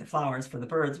butterflies, we need the flowers. For the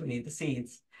birds, we need the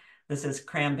seeds. This is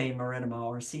Cranberry Marinimo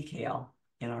or sea kale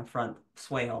in our front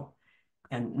swale.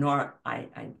 And I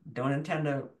don't intend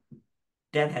to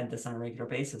deadhead this on a regular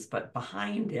basis, but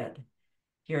behind it,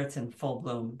 here it's in full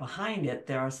bloom. Behind it,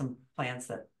 there are some plants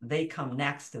that they come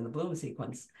next in the bloom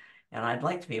sequence, and I'd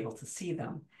like to be able to see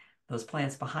them. Those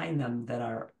plants behind them that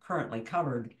are currently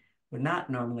covered would not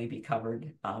normally be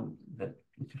covered. The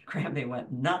cranberry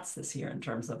went nuts this year in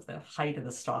terms of the height of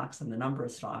the stalks and the number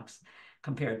of stalks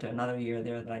compared to another year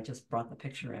there that I just brought the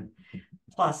picture in.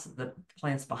 Plus, the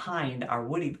plants behind are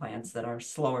woody plants that are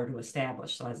slower to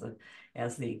establish. So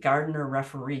as the gardener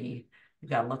referee, you've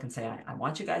got to look and say, I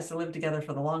want you guys to live together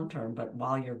for the long term, but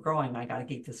while you're growing, I got to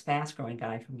keep this fast growing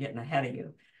guy from getting ahead of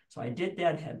you. So I did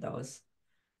deadhead those.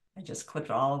 I just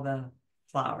clipped all of the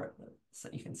flower, so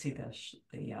you can see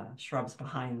the shrubs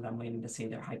behind them, waiting to see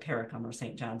their hypericum or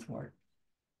St. John's wort.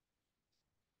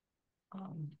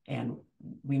 And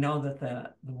we know that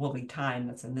the woolly thyme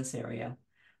that's in this area,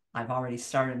 I've already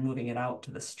started moving it out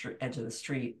to the edge of the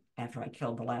street after I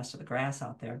killed the last of the grass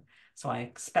out there. So I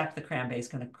expect the cranberry is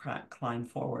going to climb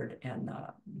forward and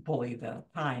bully the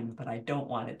thyme, but I don't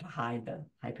want it to hide the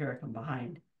hypericum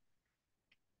behind.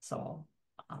 So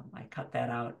I cut that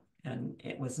out, and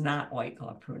it was not white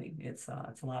glove pruning. It's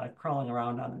a lot of crawling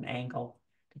around on an angle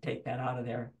to take that out of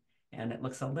there. And it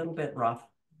looks a little bit rough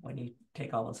when you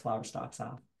take all those flower stalks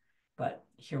off. But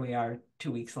here we are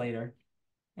 2 weeks later,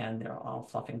 and they're all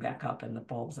fluffing back up, and the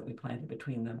bulbs that we planted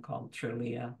between them called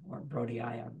Trillia or Brodii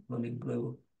are blooming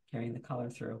blue, carrying the color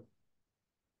through.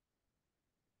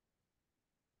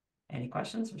 Any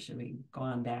questions, or should we go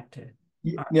on back to?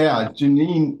 Yeah,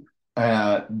 Janine,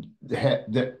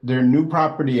 their new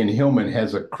property in Hillman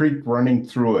has a creek running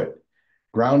through it.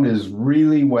 Ground is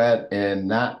really wet and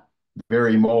not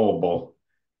very mowable.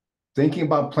 Thinking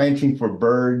about planting for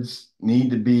birds,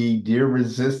 need to be deer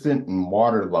resistant and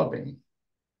water loving.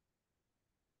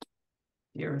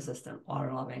 Deer resistant,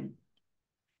 water loving.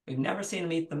 We've never seen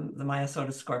them eat the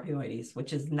Myosotis scorpioides,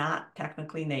 which is not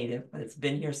technically native, but it's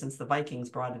been here since the Vikings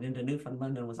brought it into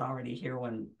Newfoundland and was already here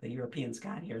when the Europeans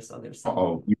got here. So there's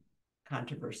some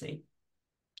controversy.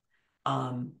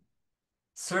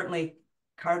 Certainly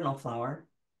cardinal flower.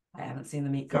 I haven't seen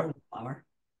them eat cardinal flower.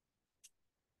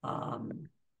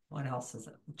 What else is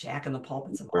it? Jack in the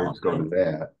pulpits of all Birds go to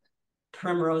that.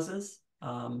 Primroses.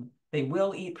 They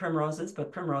will eat primroses,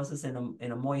 but primroses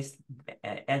in a moist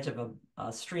edge of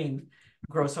a stream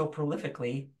grow so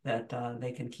prolifically that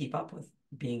they can keep up with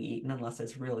being eaten unless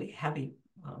it's really heavy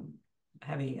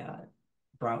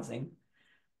browsing.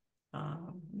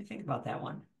 Let me think about that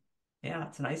one. Yeah,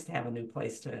 it's nice to have a new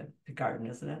place to garden,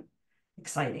 isn't it?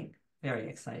 Exciting, very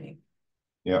exciting.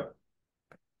 Yep.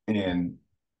 And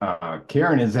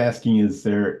Karen is asking, is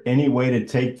there any way to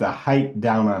take the height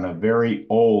down on a very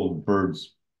old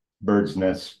bird's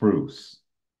nest spruce?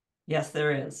 Yes,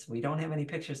 there is. We don't have any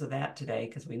pictures of that today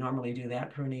because we normally do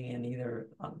that pruning in either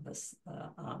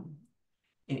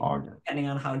depending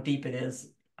on how deep it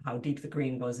is, how deep the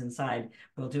green goes inside.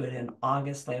 We'll do it in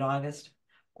August, late August,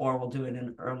 or we'll do it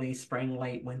in early spring,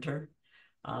 late winter.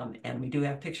 And we do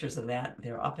have pictures of that.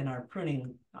 They're up in our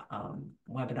pruning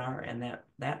webinar, and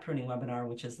that pruning webinar,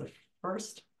 which is the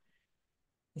first,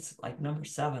 it's like number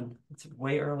 7. It's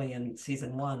way early in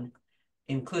season 1,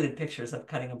 included pictures of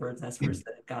cutting a bird's nest spruce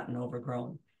that had gotten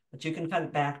overgrown. But you can cut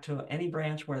it back to any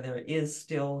branch where there is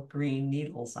still green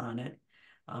needles on it.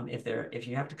 If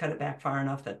you have to cut it back far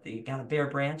enough that you got a bare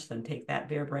branch, then take that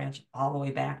bare branch all the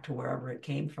way back to wherever it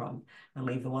came from and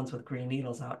leave the ones with green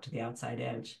needles out to the outside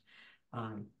edge.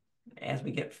 As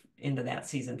we get into that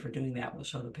season for doing that, we'll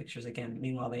show the pictures again.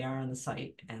 Meanwhile, they are on the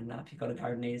site, and if you go to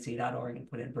gardenaz.org and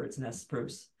put in bird's nest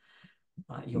spruce,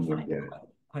 you'll find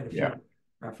quite a few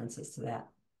references to that.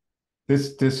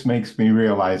 This makes me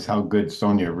realize how good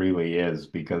Sonia really is,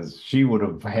 because she would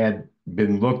have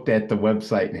been looked at the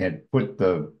website and had put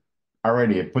the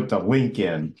link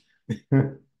in.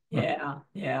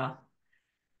 Yeah.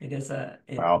 It is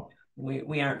Well,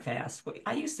 we aren't fast.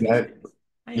 I used to be fast.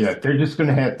 Yeah, they're just going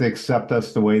to have to accept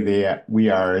us the way we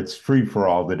are. It's free for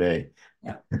all today.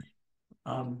 Yeah.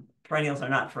 Perennials are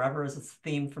not forever is the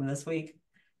theme from this week.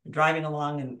 Driving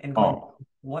along and going,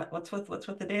 what's with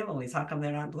the daylilies? How come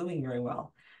they're not blooming very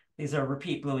well? These are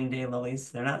repeat blooming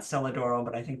daylilies. They're not Celadoro,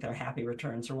 but I think they're happy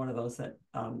returns, or one of those that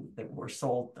that were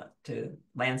sold to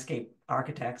landscape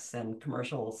architects and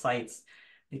commercial sites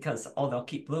because, oh, they'll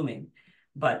keep blooming.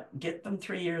 But get them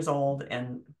 3 years old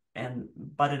and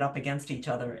butted up against each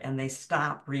other, and they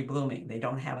stop reblooming. They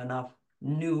don't have enough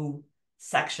new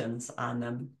sections on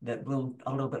them that bloom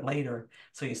a little bit later.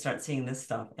 So you start seeing this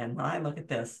stuff. And when I look at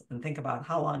this and think about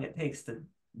how long it takes to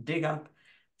dig up,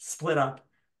 split up,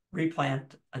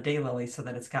 replant a daylily so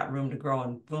that it's got room to grow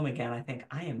and bloom again, I think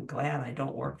I am glad I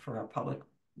don't work for a public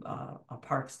a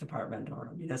parks department or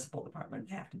a municipal department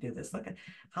to have to do this. Look at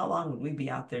how long would we be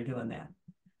out there doing that?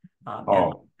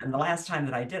 And the last time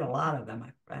that I did a lot of them,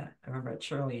 I remember at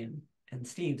Shirley and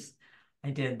Steve's, I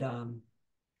did,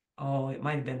 oh, it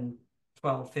might have been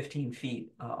 12, 15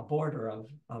 feet, a border of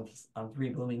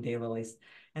reblooming daylilies.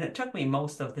 And it took me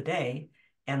most of the day,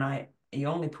 and you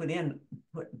only put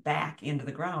back into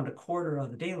the ground a quarter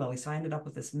of the daylily. So I ended up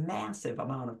with this massive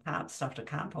amount of stuff to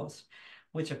compost,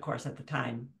 which of course at the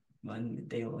time when the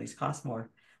daylilies cost more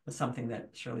was something that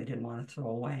Shirley didn't want to throw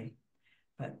away.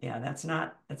 But yeah, that's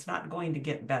not going to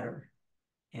get better.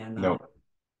 And No.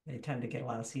 they tend to get a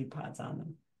lot of seed pods on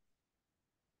them.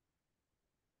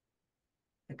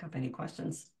 Pick up any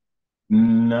questions?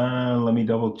 No, let me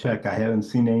double check. I haven't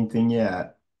seen anything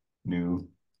yet. New.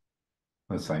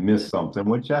 Unless I missed something,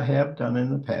 which I have done in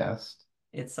the past.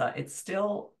 It's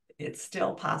still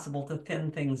possible to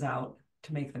thin things out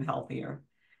to make them healthier.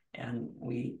 And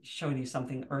we showed you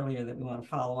something earlier that we want to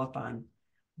follow up on.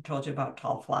 I told you about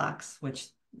tall phlox, which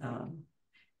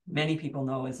many people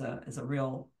know is a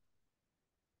real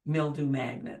mildew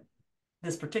magnet.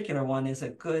 This particular one is a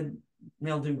good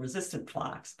mildew resistant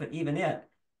phlox, but even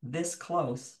this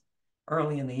close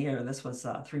early in the year, this was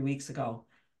 3 weeks ago,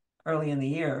 early in the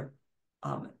year,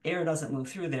 air doesn't move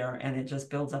through there and it just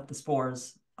builds up the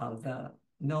spores of the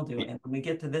mildew. And when we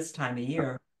get to this time of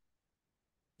year,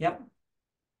 yep.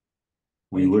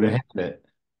 We would have had it.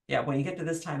 Yeah, when you get to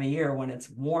this time of year, when it's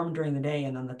warm during the day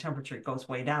and then the temperature goes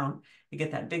way down, you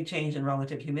get that big change in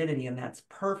relative humidity, and that's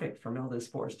perfect for mildew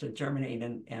spores to germinate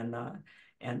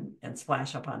and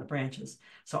splash up on the branches.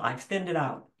 So I've thinned it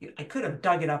out. I could have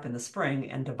dug it up in the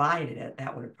spring and divided it.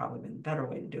 That would have probably been a better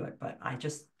way to do it, but I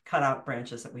just cut out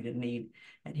branches that we didn't need.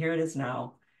 And here it is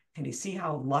now. Can you see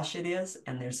how lush it is?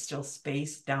 And there's still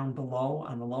space down below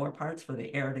on the lower parts for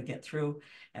the air to get through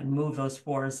and move those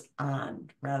spores on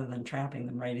rather than trapping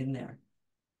them right in there.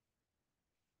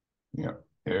 Yeah,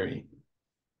 very.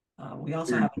 We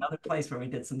also have another place where we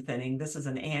did some thinning. This is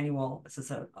a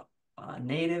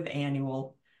native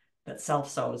annual that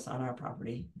self-sows on our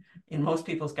property. In most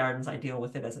people's gardens, I deal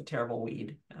with it as a terrible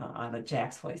weed. On a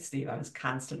Jack's place, Steve, I was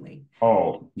constantly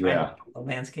yeah. The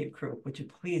landscape crew, would you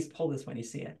please pull this when you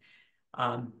see it?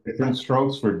 Different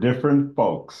strokes for different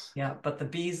folks. Yeah, but the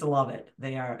bees love it.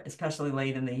 They are, especially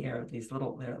late in the year,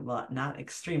 they're not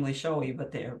extremely showy,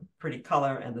 but they're pretty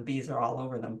color and the bees are all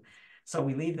over them. So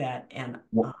we leave that. And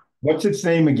what's its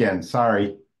name again?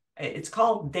 Sorry. It's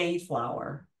called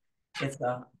dayflower. It's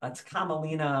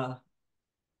Camelina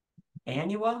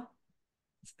annua.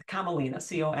 It's the Camelina,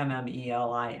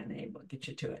 Commelina. We'll get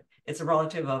you to it. It's a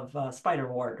relative of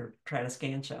spiderwort or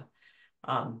Tradescantia.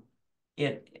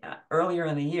 Earlier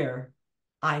in the year,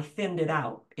 I thinned it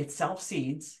out. It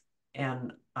self-seeds,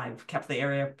 and I've kept the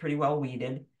area pretty well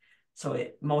weeded. So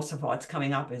most of what's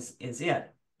coming up is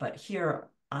it. But here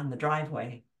on the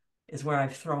driveway is where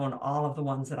I've thrown all of the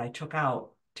ones that I took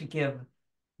out to give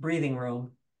breathing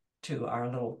room to our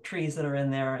little trees that are in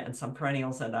there and some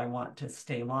perennials that I want to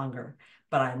stay longer.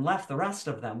 But I left the rest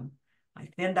of them. I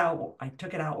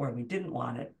took it out where we didn't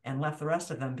want it and left the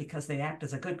rest of them because they act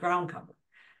as a good ground cover.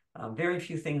 Very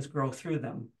few things grow through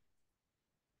them.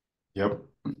 Yep.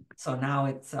 So now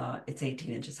it's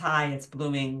 18 inches high. It's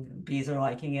blooming. Bees are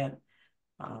liking it.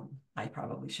 I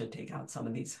probably should take out some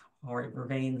of these horrid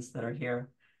vervains that are here.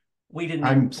 We didn't.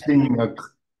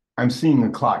 I'm seeing a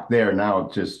clock there now.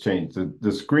 It just changed.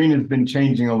 The screen has been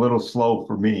changing a little slow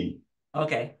for me.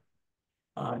 Okay.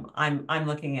 I'm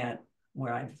looking at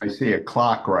where I see a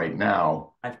clock right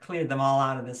now. I've cleared them all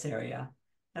out of this area,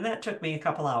 and that took me a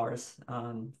couple hours.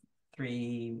 About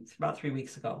 3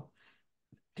 weeks ago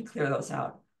to clear those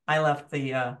out. I left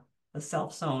the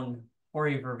self-sown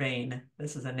hoary vervain.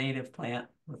 This is a native plant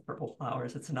with purple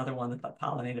flowers. It's another one that the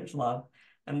pollinators love.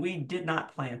 And we did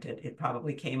not plant it. It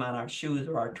probably came on our shoes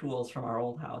or our tools from our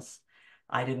old house.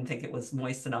 I didn't think it was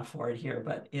moist enough for it here,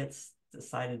 but it's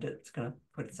decided it's going to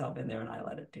put itself in there, and I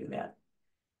let it do that.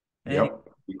 Yep,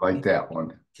 you like that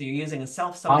one. So you're using a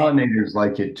self-sown. Pollinators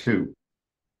like it too.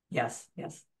 Yes.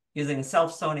 Using a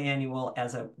self-sown annual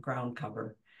as a ground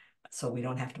cover. so we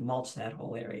don't have to mulch that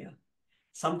whole area.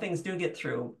 Some things do get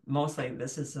through. Mostly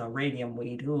this is a radium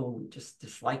weed. Ooh, just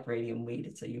dislike radium weed.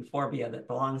 It's a euphorbia that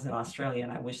belongs in Australia,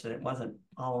 and I wish that it wasn't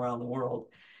all around the world.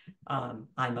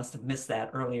 I must have missed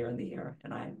that earlier in the year,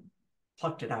 and I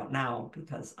plucked it out now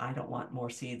because I don't want more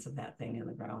seeds of that thing in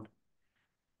the ground.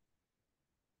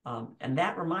 And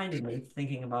that reminded me,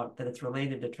 thinking about that it's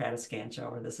related to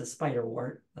Tradescantia, or this is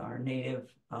spiderwort, our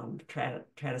native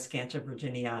Tradescantia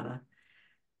virginiana.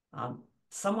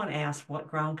 Someone asked what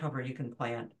ground cover you can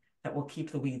plant that will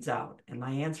keep the weeds out. And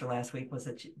my answer last week was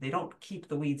that they don't keep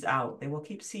the weeds out. They will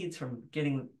keep seeds from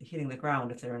hitting the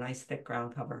ground if they're a nice thick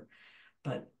ground cover,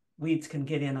 but weeds can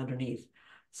get in underneath.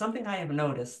 Something I have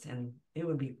noticed, and it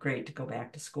would be great to go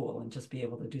back to school and just be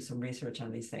able to do some research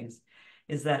on these things,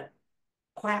 is that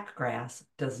quack grass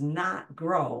does not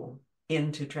grow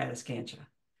into Tradescantia.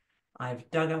 I've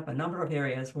dug up a number of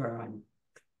areas where I'm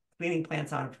cleaning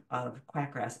plants out of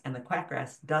quackgrass, and the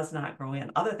quackgrass does not grow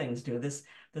in. Other things do. This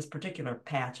particular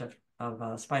patch of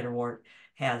spiderwort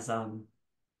has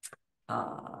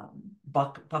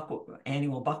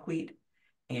annual buckwheat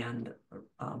and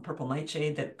purple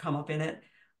nightshade that come up in it,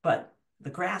 but the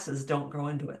grasses don't grow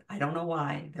into it. I don't know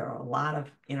why. There are a lot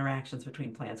of interactions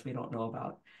between plants we don't know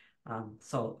about.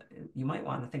 So you might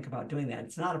want to think about doing that.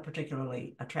 It's not a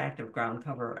particularly attractive ground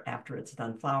cover after it's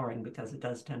done flowering because it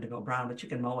does tend to go brown, but you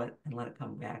can mow it and let it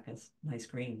come back as nice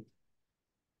green.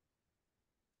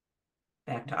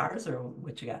 Back to ours, or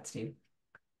what you got, Steve?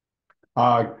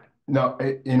 No,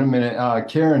 in a minute.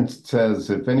 Karen says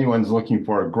if anyone's looking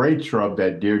for a great shrub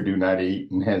that deer do not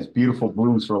eat and has beautiful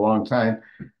blooms for a long time,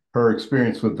 her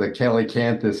experience with the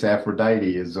Calycanthus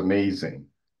Aphrodite is amazing.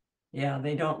 Yeah,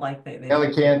 they don't like they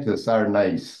Calycanthus are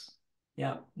nice.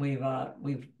 Yeah, we've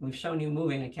shown you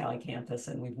moving a Calycanthus,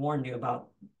 and we've warned you about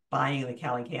buying the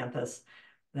Calycanthus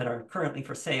that are currently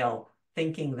for sale,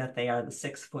 thinking that they are the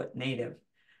 6-foot native.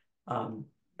 No.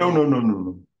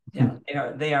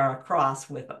 Yeah, they are a cross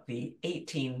with the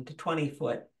 18 to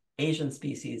 20-foot Asian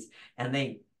species, and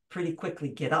they pretty quickly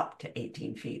get up to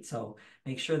 18 feet. So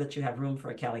make sure that you have room for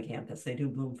a Calycanthus. They do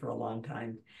bloom for a long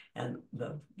time, and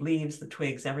the leaves, the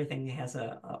twigs, everything has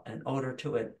an odor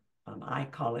to it. I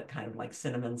call it kind of like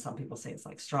cinnamon. Some people say it's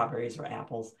like strawberries or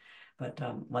apples, but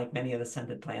like many of the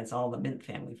scented plants, all the mint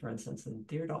family, for instance, and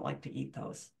deer don't like to eat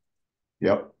those.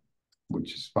 Yep,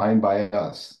 which is fine by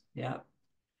us. Yeah.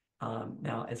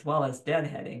 Now, as well as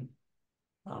deadheading,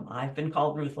 I've been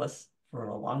called ruthless for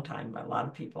a long time by a lot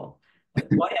of people. But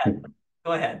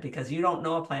go ahead, because you don't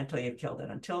know a plant till you've killed it.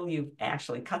 Until you've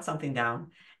actually cut something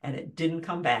down and it didn't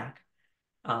come back,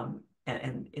 and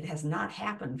it has not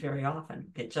happened very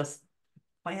often.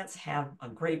 Plants have a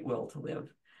great will to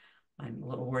live. I'm a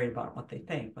little worried about what they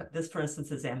think, but this, for instance,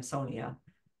 is Amsonia.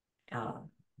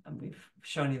 We've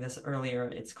shown you this earlier.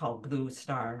 It's called Blue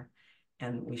Star.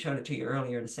 And we showed it to you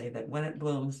earlier to say that when it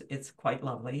blooms, it's quite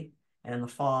lovely. And in the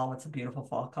fall, it's a beautiful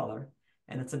fall color.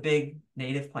 And it's a big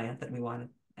native plant that we want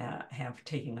to have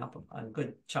taking up a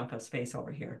good chunk of space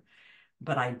over here.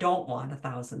 But I don't want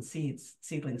 1,000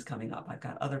 seedlings coming up. I've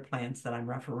got other plants that I'm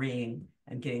refereeing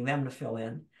and getting them to fill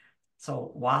in.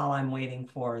 So while I'm waiting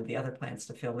for the other plants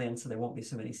to fill in so there won't be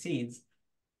so many seeds,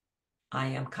 I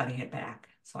am cutting it back.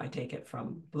 So I take it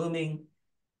from blooming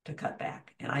to cut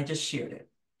back. And I just sheared it.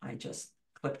 I just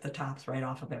clipped the tops right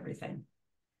off of everything.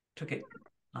 Took it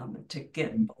to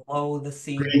get below the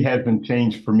seed. Green hasn't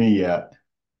changed for me yet.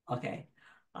 Okay.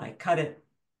 I cut it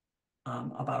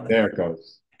there it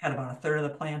goes. I cut about 1/3 of the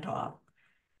plant off.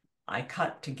 I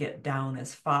cut to get down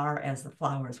as far as the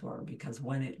flowers were, because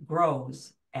when it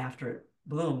grows after it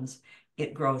blooms,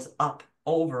 it grows up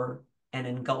over and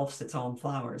engulfs its own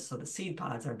flowers. So the seed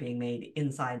pods are being made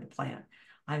inside the plant.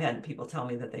 I've had people tell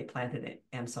me that they planted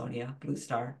Amsonia, Blue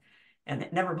Star, and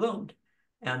it never bloomed.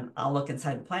 And I'll look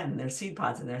inside the plant and there's seed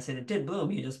pods in there. I said, it did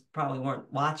bloom. You just probably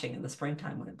weren't watching in the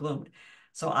springtime when it bloomed.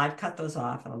 So I've cut those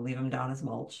off and I'll leave them down as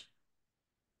mulch.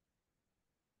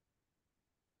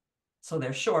 So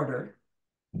they're shorter.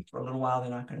 For a little while, they're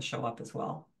not going to show up as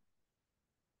well.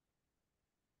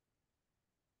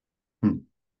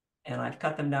 And I've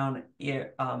cut them down.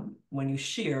 When you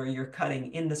shear, you're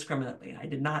cutting indiscriminately. I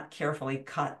did not carefully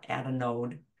cut at a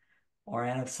node or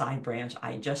at a side branch.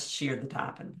 I just sheared the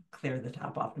top and cleared the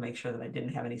top off to make sure that I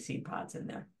didn't have any seed pods in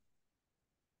there.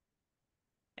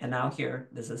 And now here,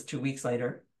 this is 2 weeks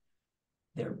later,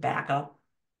 they're back up,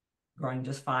 growing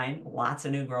just fine. Lots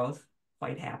of new growth,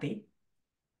 quite happy.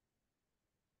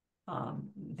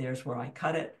 There's where I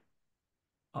cut it.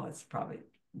 Oh, it's probably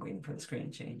waiting for the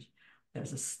screen to change.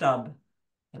 There's a stub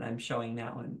that I'm showing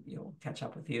now, and you'll catch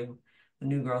up with you. The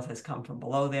new growth has come from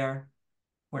below there.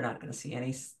 We're not going to see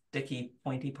any sticky,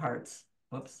 pointy parts.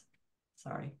 Whoops,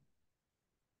 sorry.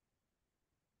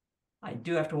 I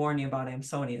do have to warn you about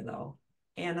Amsonia though,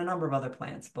 and a number of other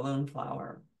plants, balloon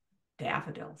flower,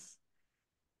 daffodils,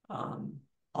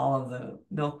 all of the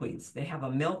milkweeds. They have a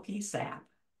milky sap.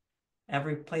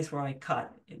 Every place where I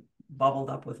cut, it bubbled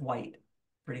up with white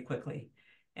pretty quickly.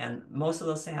 And most of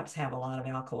those saps have a lot of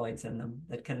alkaloids in them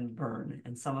that can burn.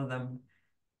 And some of them,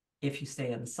 if you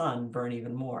stay in the sun, burn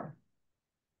even more.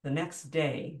 The next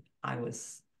day, I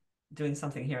was doing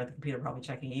something here at the computer, probably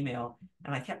checking email,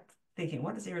 and I kept thinking,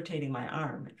 what is irritating my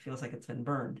arm? It feels like it's been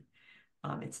burned.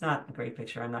 It's not a great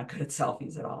picture. I'm not good at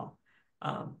selfies at all.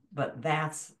 But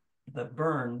that's the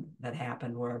burn that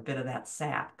happened where a bit of that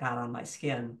sap got on my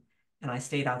skin and I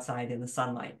stayed outside in the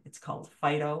sunlight. It's called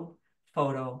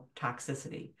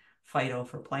phytophototoxicity. Phyto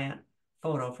for plant,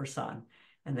 photo for sun.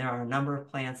 And there are a number of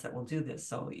plants that will do this.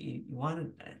 So you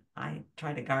want to, I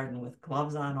try to garden with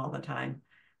gloves on all the time,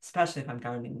 especially if I'm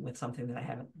gardening with something that I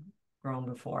haven't grown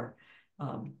before.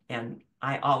 And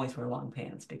I always wear long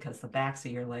pants because the backs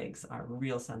of your legs are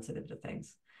real sensitive to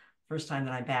things. First time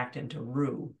that I backed into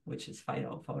rue, which is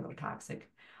phytophototoxic,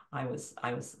 I was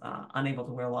unable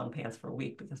to wear long pants for a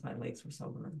week because my legs were so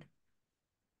burned.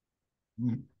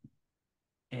 Mm.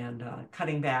 And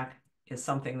cutting back is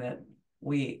something that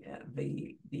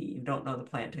you don't know the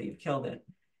plant till you've killed it,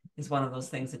 is one of those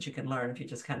things that you can learn if you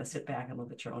just kind of sit back and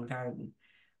look at your own garden.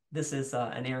 This is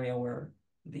an area where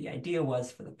the idea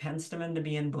was for the penstemon to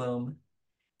be in bloom,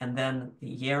 and then the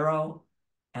yarrow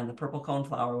and the purple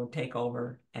coneflower would take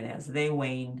over, and as they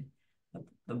waned,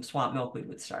 the swamp milkweed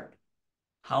would start.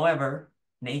 Have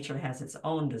nature has its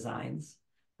own designs.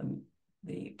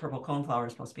 The purple coneflower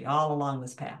is supposed to be all along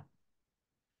this path.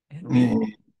 And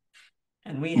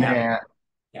we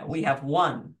have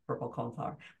one purple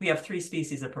coneflower. We have 3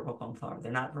 species of purple coneflower.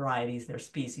 They're not varieties, they're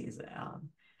species.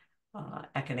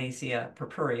 Echinacea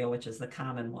purpurea, which is the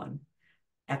common one.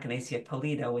 Echinacea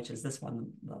pallida, which is this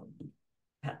one, the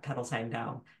petals hang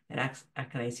down, and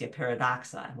Echinacea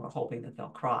paradoxa, and we're hoping that they'll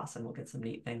cross and we'll get some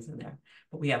neat things in there.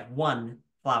 But we have one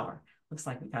flower. Looks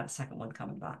like we got a second one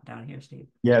coming back down here, Steve.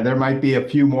 Yeah, there might be a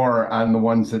few more on the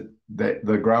ones that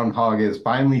the groundhog has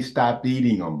finally stopped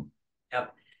eating them.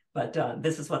 Yep. But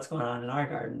this is what's going on in our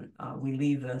garden. We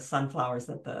leave the sunflowers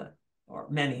or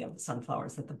many of the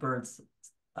sunflowers that the birds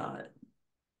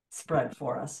spread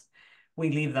for us.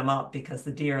 We leave them up because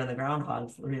the deer and the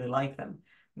groundhogs really like them.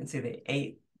 You can see they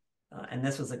ate, and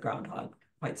this was a groundhog,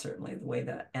 quite certainly, the way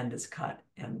the end is cut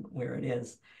and where it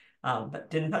is. But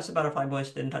didn't touch the butterfly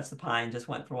bush, didn't touch the pine, just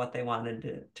went for what they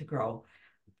wanted to grow.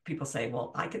 People say,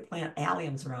 well, I could plant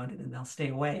alliums around it and they'll stay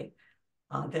away.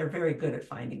 They're very good at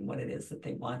finding what it is that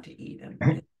they want to eat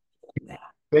and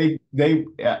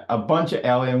that. A bunch of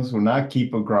aliens will not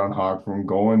keep a groundhog from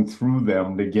going through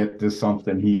them to get to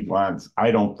something he wants.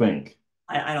 I don't think.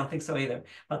 I don't think so either.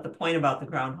 But the point about the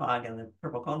groundhog and the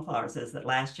purple coneflowers is that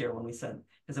last year when we said,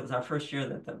 because it was our first year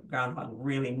that the groundhog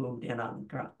really moved in on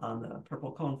the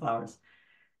purple coneflowers,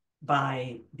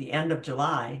 by the end of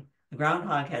July, the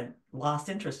groundhog had lost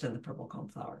interest in the purple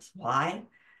coneflowers. Why?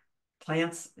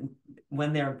 Plants,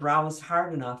 when they're browsed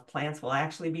hard enough, plants will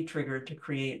actually be triggered to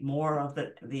create more of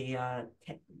the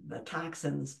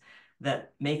toxins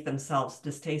that make themselves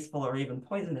distasteful or even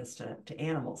poisonous to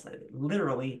animals.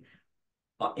 Literally,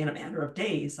 in a matter of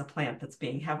days, a plant that's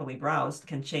being heavily browsed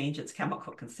can change its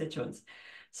chemical constituents.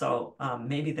 So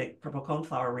maybe the purple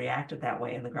coneflower reacted that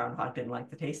way and the groundhog didn't like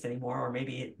the taste anymore, or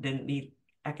maybe it didn't need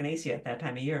echinacea at that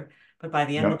time of year. But by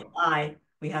the end of July,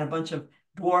 we had a bunch of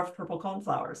dwarf purple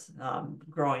coneflowers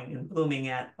growing and blooming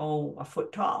at, a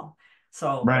foot tall.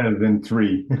 So rather than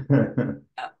 3.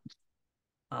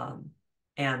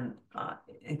 And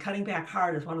cutting back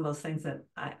hard is one of those things that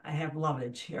I have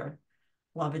lovage here.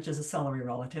 Lovage is a celery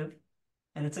relative,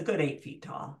 and it's a good 8 feet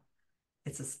tall.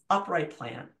 It's an upright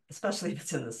plant, especially if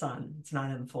it's in the sun. It's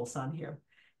not in the full sun here.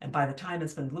 And by the time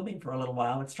it's been blooming for a little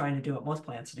while, it's trying to do what most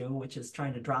plants do, which is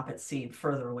trying to drop its seed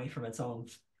further away from its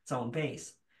own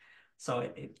base. So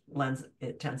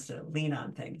it tends to lean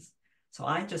on things. So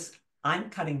I'm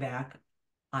cutting back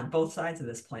on both sides of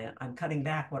this plant. I'm cutting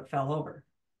back what fell over,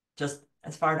 just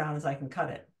as far down as I can cut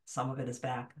it. Some of it is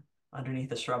back underneath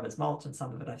the shrub as mulch, and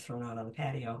some of it I've thrown out on the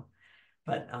patio.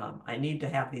 But I need to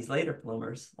have these later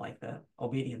bloomers, like the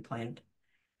obedient plant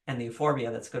and the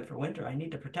euphorbia that's good for winter. I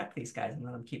need to protect these guys and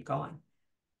let them keep going.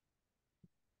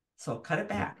 So cut it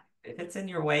back. If it's in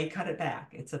your way, cut it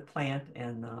back. It's a plant,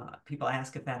 and people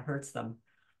ask if that hurts them.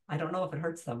 I don't know if it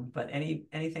hurts them, but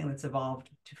anything that's evolved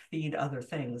to feed other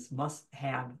things must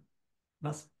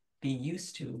be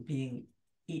used to being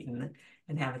eaten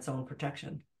and have its own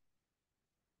protection.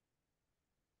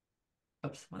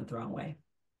 Oops, went the wrong way.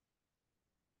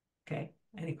 Okay,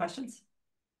 any questions?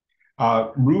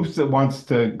 Ruth that wants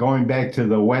to, going back to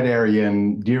the wet area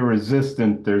and deer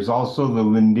resistant, there's also the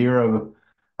lindera,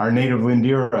 our native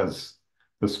linderas,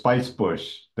 the spice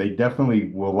bush. They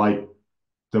definitely will like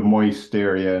the moist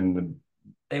area and the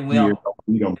They deer will.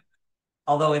 don't eat them.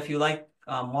 Although if you like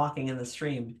walking in the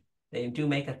stream, they do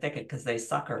make a thicket because they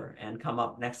sucker and come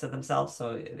up next to themselves.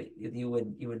 So you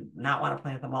would not want to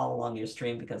plant them all along your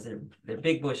stream because they're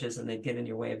big bushes and they get in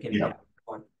your way of getting Yeah. back and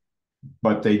forth.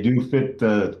 But they do fit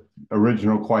the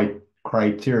original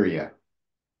criteria.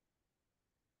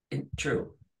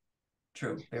 True,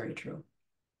 true, very true.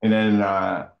 And then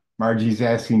Margie's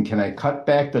asking, can I cut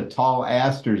back the tall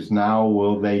asters now?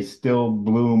 Will they still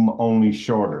bloom only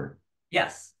shorter?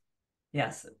 Yes,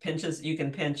 yes. Pinches, you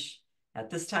can pinch at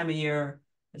this time of year.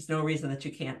 There's no reason that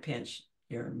you can't pinch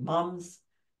your mums,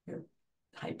 your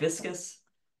hibiscus,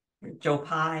 your joe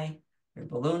pye, your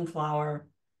balloon flower,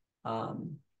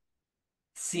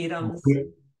 sedums,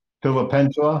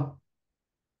 Filipendula?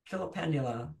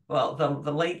 Filipendula. Well,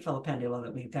 the late Filipendula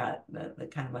that we've got, the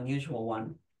kind of unusual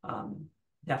one,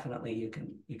 definitely you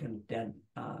can dead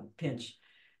pinch.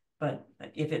 But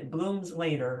if it blooms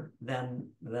later than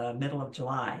the middle of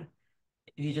July,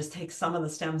 if you just take some of the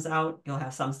stems out, you'll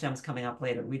have some stems coming up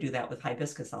later. We do that with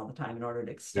hibiscus all the time in order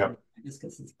to extend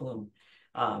hibiscus's bloom.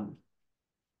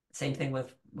 Same thing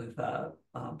with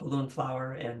balloon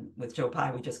flower, and with joe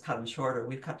pye, we just cut them shorter.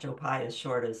 We've cut joe pye as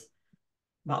short as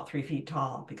about 3 feet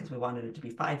tall because we wanted it to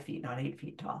be 5 feet, not 8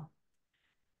 feet tall.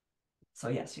 So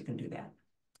yes, you can do that.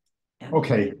 And,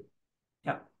 Okay.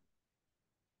 Yep.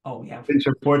 Oh, yeah. Pinch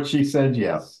a foot, she said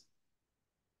yes.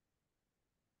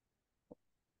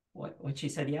 What she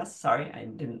said yes? Sorry, I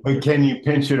didn't. But can you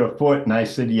pinch it a foot? And I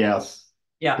said yes.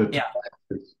 Yeah, The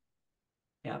yeah.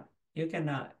 Yeah. You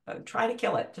can try to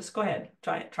kill it. Just go ahead.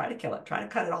 Try to kill it. Try to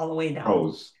cut it all the way down.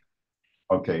 toes.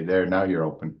 Okay, there, now you're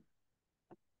open.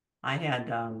 I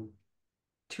had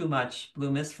too much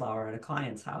blue mist flower at a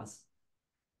client's house.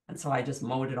 And so I just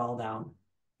mowed it all down.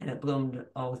 And it bloomed,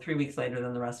 3 weeks later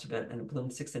than the rest of it. And it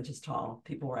bloomed 6 inches tall.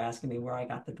 People were asking me where I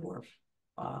got the dwarf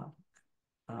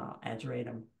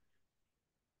ageratum.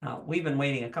 We've been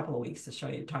waiting a couple of weeks to show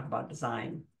you, talk about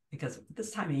design, because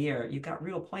this time of year, you've got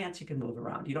real plants you can move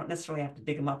around. You don't necessarily have to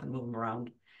dig them up and move them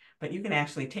around, but you can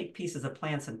actually take pieces of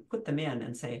plants and put them in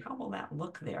and say, how will that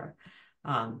look there?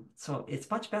 So it's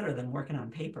much better than working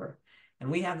on paper. And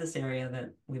we have this area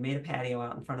that we made a patio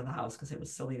out in front of the house because it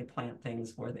was silly to plant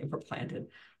things where they were planted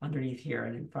underneath here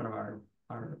and in front of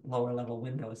our lower level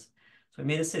windows. So we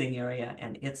made a sitting area,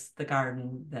 and it's the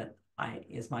garden that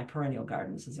is my perennial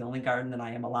garden. This is the only garden that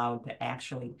I am allowed to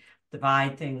actually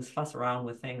divide things, fuss around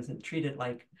with things, and treat it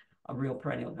like a real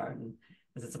perennial garden,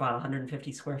 because it's about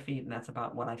 150 square feet, and that's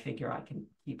about what I figure I can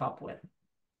keep up with.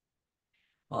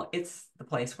 Well, it's the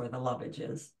place where the lovage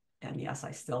is. And yes,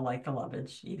 I still like the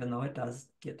lovage, even though it does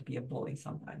get to be a bully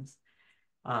sometimes.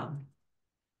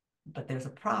 But there's a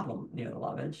problem near the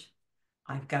lovage.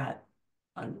 I've got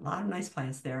a lot of nice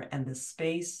plants there, and the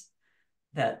space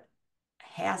that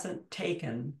hasn't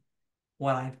taken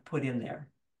what I've put in there.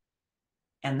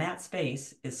 And that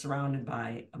space is surrounded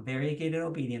by a variegated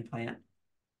obedient plant,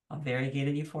 a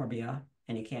variegated euphorbia,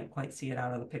 and you can't quite see it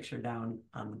out of the picture down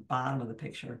on the bottom of the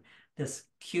picture, this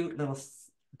cute little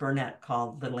burnet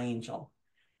called Little Angel.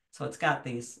 So it's got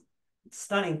these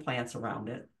stunning plants around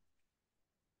it,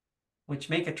 which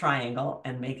make a triangle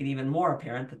and make it even more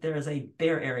apparent that there is a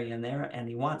bare area in there and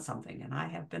you want something. And I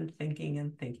have been thinking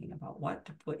and thinking about what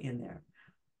to put in there.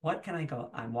 What can I go?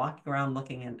 I'm walking around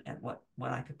looking at what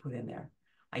I could put in there.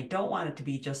 I don't want it to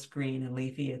be just green and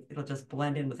leafy. It'll just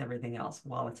blend in with everything else.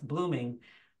 While it's blooming,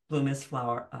 blue mist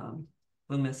flower,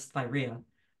 blue mist spirea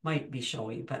might be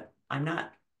showy, but I'm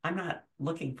not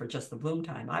looking for just the bloom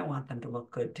time. I want them to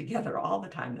look good together all the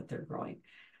time that they're growing.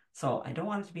 So I don't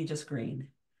want it to be just green.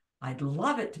 I'd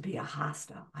love it to be a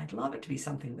hosta. I'd love it to be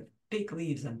something with big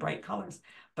leaves and bright colors,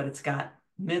 but it's got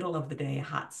middle of the day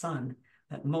hot sun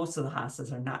that most of the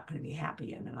hostas are not going to be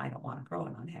happy in, and I don't want to grow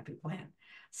an unhappy plant.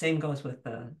 Same goes with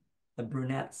the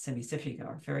brunette semicifica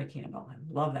or fairy candle. I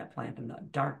love that plant, and the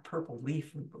dark purple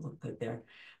leaf would look good there.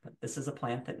 But this is a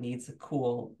plant that needs a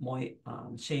cool, moist,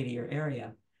 shadier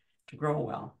area to grow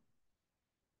well.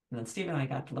 And then Steve and I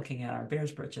got to looking at our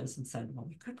bear's britches and said, well,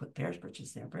 we could put bear's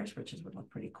britches there. Bear's britches would look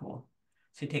pretty cool.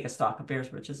 So you take a stalk of bear's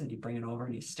britches and you bring it over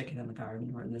and you stick it in the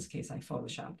garden, or in this case, I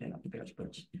photoshopped in a bear's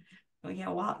britch. Well, yeah,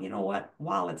 well, you know what?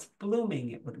 While it's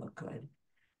blooming, it would look good.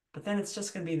 But then it's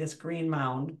just going to be this green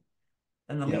mound,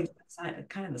 and the leaves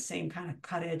kind of the same kind of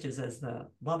cut edges as the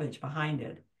lovage behind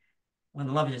it. When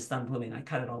the lovage is done blooming, I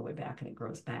cut it all the way back and it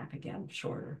grows back again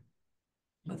shorter.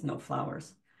 with no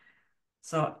flowers.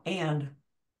 So, and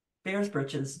Bear's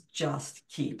Britches just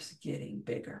keeps getting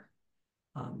bigger.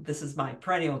 This is my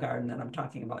perennial garden that I'm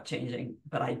talking about changing,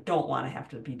 but I don't want to have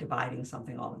to be dividing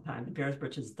something all the time. The Bear's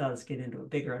Britches does get into a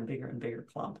bigger and bigger and bigger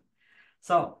clump.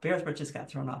 So Bear's Britches got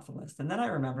thrown off the list. And then I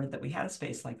remembered that we had a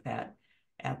space like that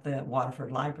at the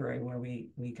Waterford Library where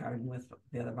we garden with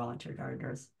the other volunteer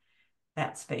gardeners.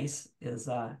 That space is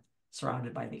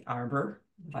surrounded by the arbor,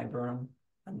 the viburnum,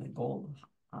 and the gold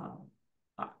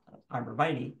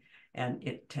arborvitae, and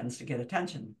it tends to get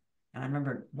attention. And I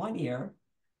remember one year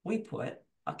we put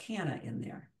a canna in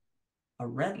there, a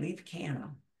red leaf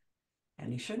canna.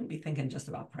 And you shouldn't be thinking just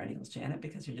about perennials, Janet,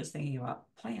 because you're just thinking about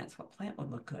plants. What plant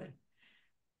would look good?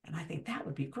 And I think that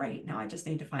would be great. Now I just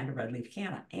need to find a red leaf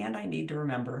canna. And I need to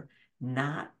remember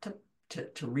not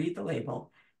to read the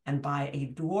label and buy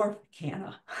a dwarf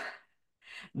canna,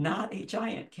 not a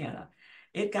giant canna.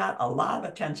 It got a lot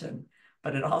of attention,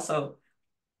 but it also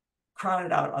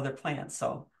crowded out other plants.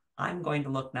 So I'm going to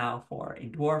look now for a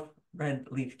dwarf red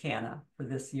leaf canna for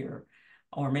this year,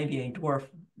 or maybe a dwarf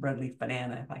red leaf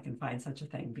banana if I can find such a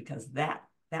thing, because that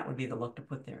would be the look to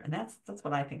put there. And that's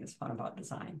what I think is fun about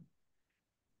design.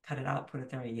 Cut it out, put it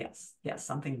there. Yes,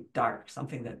 something dark,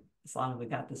 something that, as long as we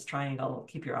got this triangle,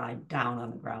 keep your eye down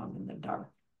on the ground in the dark.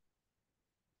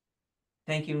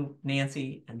 Thank you,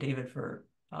 Nancy and David, for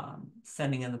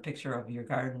sending in the picture of your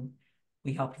garden.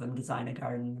 We helped them design a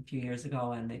garden a few years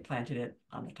ago, and they planted it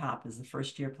on the top as the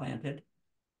first year planted.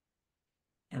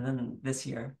 And then this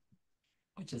year,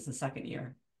 which is the second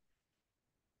year.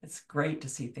 It's great to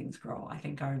see things grow. I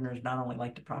think gardeners not only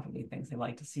like to propagate things, they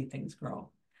like to see things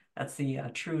grow. That's the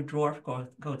true dwarf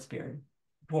goat's beard.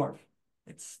 Dwarf.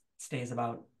 It stays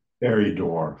about Very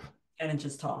dwarf. 10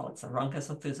 inches tall. It's a Runcus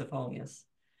lathusifolius.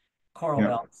 Coral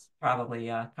bells, probably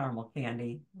caramel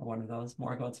candy, or one of those,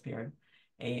 more goat's beard.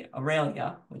 A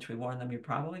Aurelia, which we warned them you're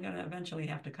probably going to eventually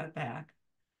have to cut back.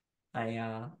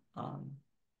 A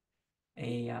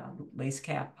lace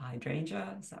cap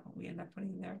hydrangea, is that what we end up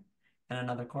putting there? And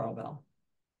another coral bell.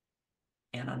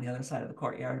 And on the other side of the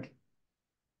courtyard,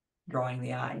 drawing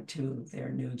the eye to their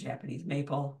new Japanese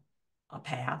maple, a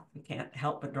path. You can't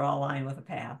help but draw a line with a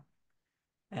path.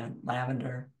 And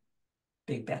lavender,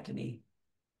 big betony,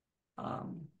 a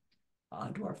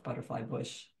dwarf butterfly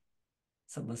bush,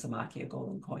 some Lysimachia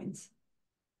golden coins.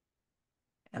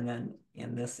 And then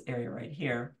in this area right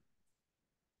here,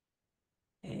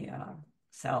 a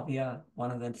salvia,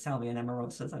 one of the salvia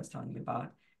nemorosas I was telling you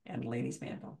about, and lady's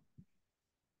mantle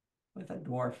with a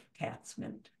dwarf cat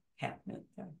mint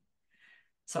there.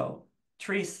 So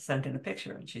Therese sent in a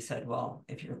picture and she said, well,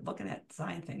 if you're looking at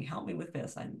design thing, help me with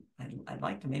this. I'd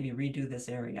like to maybe redo this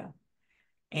area.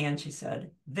 And she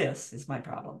said, this is my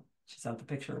problem. She sent the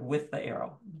picture with the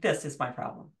arrow. This is my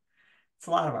problem. It's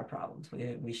a lot of our problems.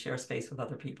 We share space with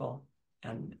other people.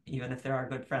 And even if they're our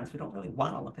good friends, we don't really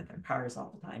want to look at their cars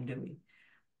all the time, do we?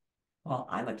 Well,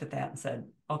 I looked at that and said,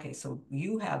 okay, so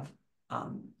you have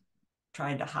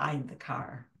tried to hide the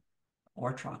car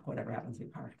or truck, whatever happens to be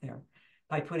parked there,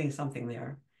 by putting something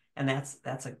there. And that's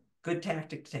a good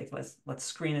tactic to take. Let's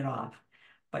screen it off.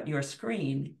 But your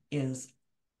screen is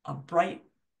a bright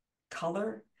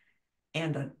color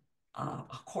and a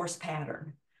coarse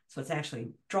pattern. So it's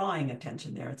actually drawing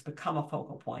attention there. It's become a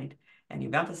focal point, and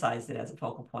you've emphasized it as a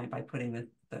focal point by putting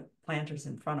the planters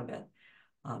in front of it.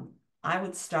 I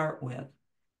would start with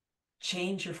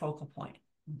change your focal point.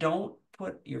 Don't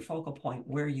put your focal point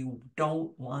where you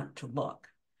don't want to look.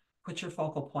 Put your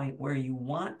focal point where you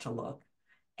want to look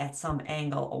at some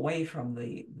angle away from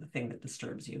the thing that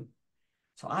disturbs you.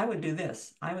 So I would do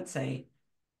this. I would say,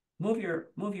 move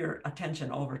your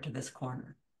attention over to this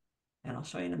corner. And I'll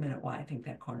show you in a minute why I think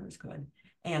that corner is good.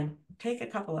 And take a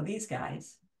couple of these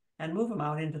guys and move them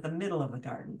out into the middle of the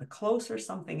garden. The closer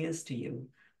something is to you,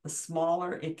 the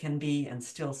smaller it can be and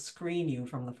still screen you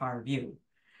from the far view.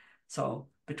 So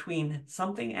between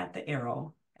something at the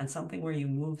arrow and something where you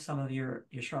move some of your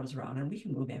shrubs around, and we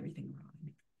can move everything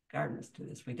around. Gardeners do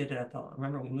this. We did it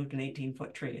remember we moved an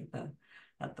 18-foot tree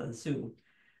at the zoo.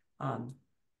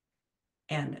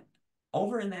 And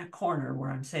over in that corner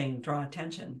where I'm saying draw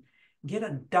attention, get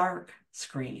a dark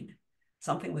screen,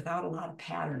 something without a lot of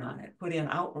pattern on it. Put in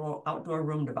outdoor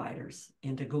room dividers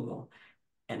into Google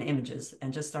and images,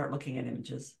 and just start looking at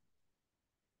images.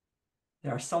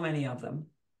 There are so many of them,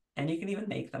 and you can even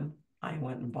make them. I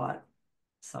went and bought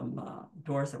some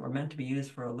doors that were meant to be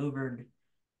used for a louvered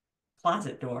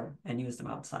closet door and used them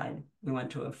outside. We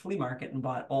went to a flea market and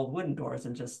bought old wooden doors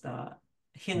and just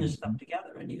hinged them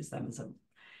together and used them as a.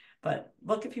 But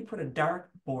look, if you put a dark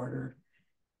border,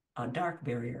 a dark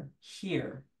barrier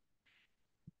here,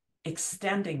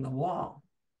 extending the wall,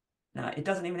 Now, it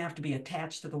doesn't even have to be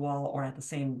attached to the wall or at the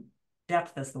same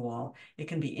depth as the wall. It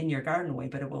can be in your garden way,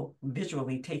 but it will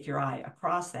visually take your eye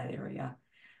across that area.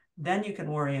 Then you can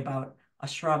worry about a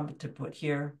shrub to put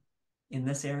here in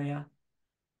this area.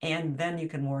 And then you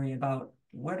can worry about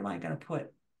what am I going to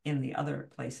put in the other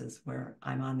places where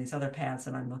I'm on these other paths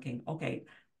and I'm looking, okay,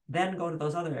 then go to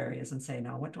those other areas and say,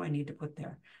 now what do I need to put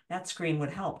there? That screen would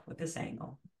help with this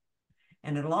angle.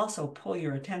 And it'll also pull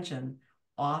your attention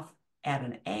off at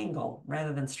an angle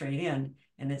rather than straight in.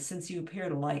 And since you appear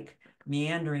to like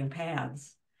meandering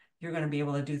paths, you're going to be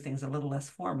able to do things a little less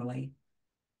formally.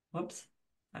 Whoops,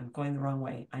 I'm going the wrong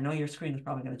way. I know your screen is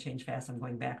probably going to change fast. I'm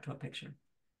going back to a picture.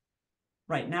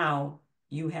 Right now,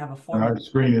 you have a form. Our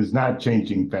screen is not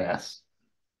changing fast.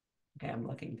 Okay, I'm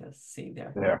looking to see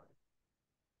there. There.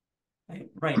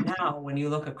 Right now, when you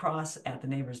look across at the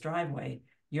neighbor's driveway,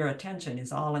 your attention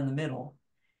is all in the middle,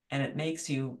 and it makes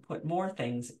you put more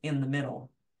things in the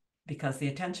middle because the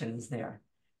attention is there.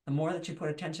 The more that you put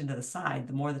attention to the side,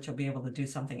 the more that you'll be able to do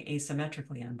something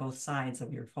asymmetrically on both sides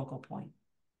of your focal point.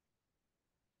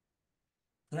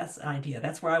 So that's an idea.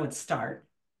 That's where I would start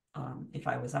if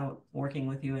I was out working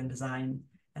with you in design,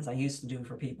 as I used to do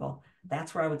for people.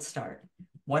 That's where I would start.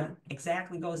 What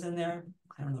exactly goes in there?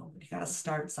 I don't know, but you got to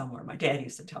start somewhere. My dad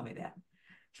used to tell me that.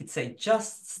 He'd say,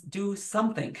 just do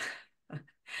something.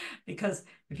 Because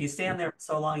if you stand there for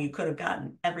so long, you could have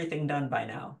gotten everything done by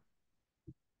now.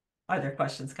 Are there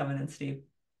questions coming in, Steve?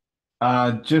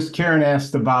 Just Karen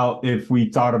asked about if we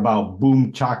thought about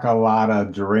boom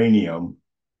chakalaka geranium.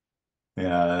 When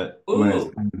it's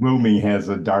Ooh, blooming has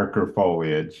a darker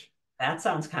foliage. that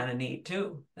sounds kind of neat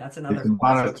too. That's It's another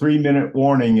about a course. 3-minute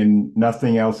warning and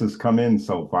nothing else has come in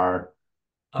so far.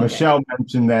 Okay. Michelle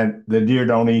mentioned that the deer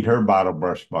don't eat her bottle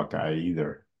brush buckeye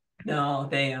either. No,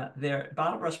 their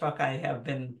bottle brush buckeye have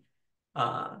been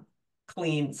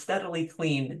steadily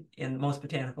clean in most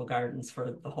botanical gardens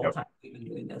for the whole Yep. time we've been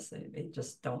doing this. They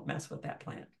just don't mess with that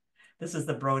plant. This is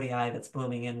the Brody eye that's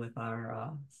blooming in with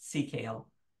our sea kale,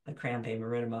 the Crambe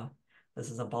marinima. This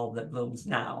is a bulb that blooms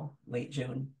now, late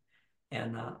June,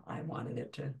 and I wanted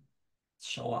it to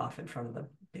show off in front of the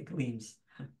big leaves.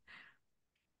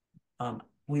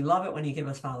 We love it when you give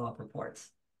us follow-up reports.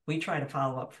 We try to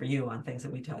follow up for you on things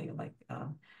that we tell you. Like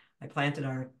I planted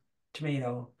our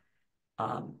tomato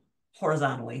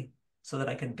horizontally so that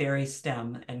I could bury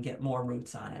stem and get more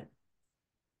roots on it.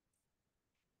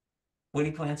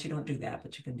 Woody plants, you don't do that,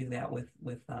 but you can do that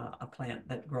with a plant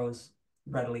that grows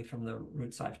readily from the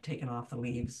roots. So I've taken off the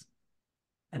leaves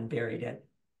and buried it.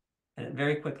 And it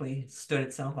very quickly stood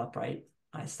itself upright.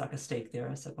 I stuck a stake there.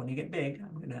 I said, when you get big,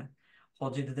 I'm going to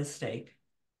hold you to this stake.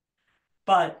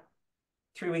 But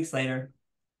 3 weeks later,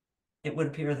 it would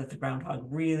appear that the groundhog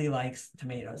really likes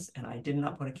tomatoes, and I did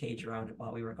not put a cage around it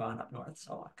while we were gone up north.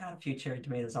 So I've got a few cherry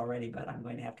tomatoes already, but I'm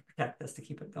going to have to protect this to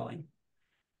keep it going.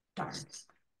 Darn.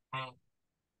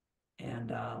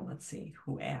 And let's see,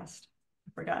 who asked?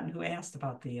 I've forgotten who asked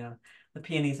about the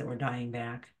peonies that were dying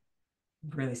back.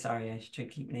 I'm really sorry, I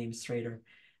should keep names straighter.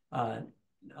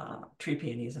 Tree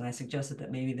peonies, and I suggested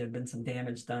that maybe there'd been some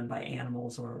damage done by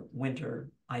animals or winter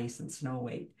ice and snow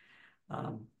weight.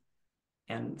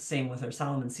 And same with her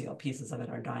Solomon seal, pieces of it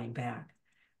are dying back.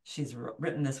 She's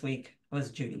written this week, it was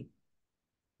Judy.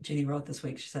 Judy wrote this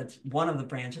week, she said one of the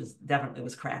branches definitely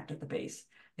was cracked at the base.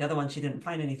 The other one, she didn't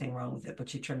find anything wrong with it, but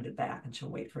she trimmed it back and she'll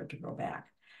wait for it to grow back.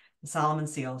 The Solomon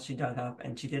seal, she dug up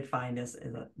and she did find, as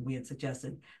we had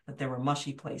suggested, that there were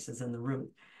mushy places in the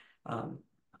root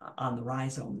on the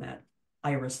rhizome, that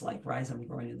iris-like rhizome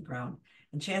growing in the ground.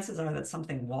 And chances are that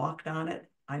something walked on it.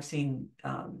 I've seen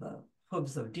the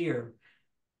hooves of deer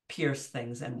pierce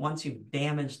things, and once you've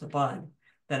damaged the bud,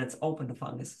 then it's open to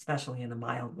fungus, especially in a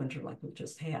mild winter like we've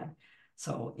just had.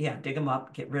 So yeah, dig them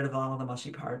up, get rid of all of the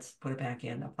mushy parts, put it back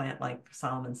in. A plant like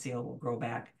Solomon seal will grow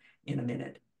back in a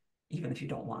minute, even if you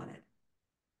don't want it.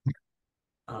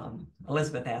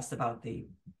 Elizabeth asked about the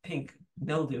pink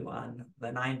mildew on the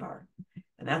 9-bark,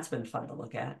 and that's been fun to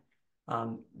look at.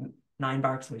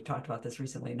 9-barks, we've talked about this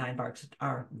recently, 9-barks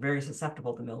are very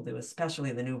susceptible to mildew,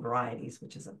 especially the new varieties,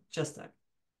 which is just a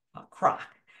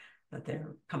crock that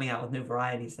they're coming out with new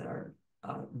varieties that are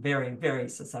very, very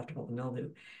susceptible to mildew.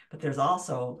 But there's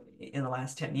also, in the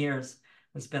last 10 years,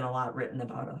 there's been a lot written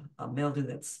about a mildew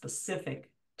that's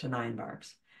specific to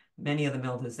 9-barks. Many of the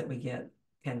mildews that we get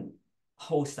can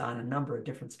host on a number of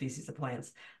different species of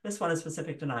plants. This one is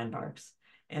specific to 9-barks,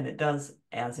 and it does,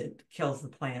 as it kills the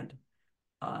plant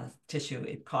tissue,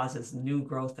 it causes new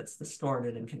growth that's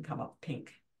distorted and can come up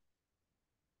pink.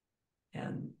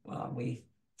 And we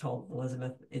told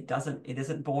Elizabeth, it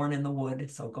isn't born in the wood,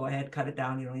 so go ahead, cut it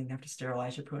down. You don't even have to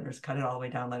sterilize your pruners, cut it all the way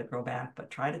down, let it grow back, but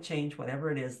try to change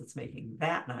whatever it is that's making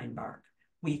that 9 bark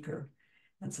weaker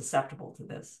and susceptible to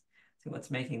this. See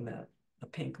what's making the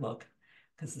pink look,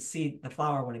 because the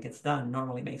flower, when it gets done,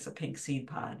 normally makes a pink seed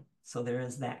pod. So there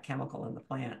is that chemical in the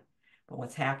plant. But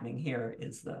what's happening here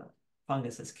is the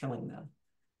fungus is killing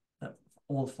the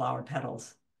old flower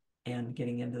petals and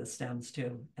getting into the stems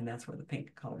too. And that's where the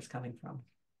pink color is coming from.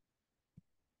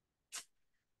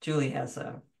 Julie has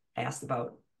asked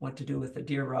about what to do with the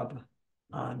deer rub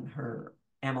on her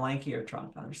amelanchier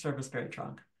trunk, on her serviceberry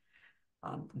trunk.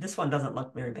 This one doesn't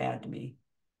look very bad to me.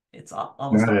 It's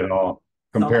almost Not at all,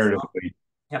 comparatively.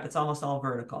 Yep, it's almost all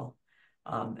vertical.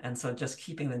 And so just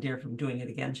keeping the deer from doing it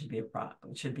again should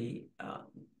be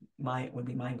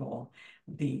my goal.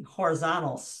 The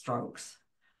horizontal strokes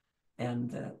and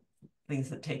the things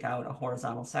that take out a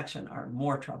horizontal section are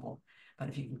more trouble. But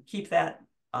if you can keep that,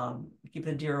 keep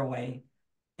the deer away,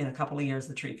 in a couple of years,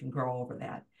 the tree can grow over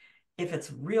that. If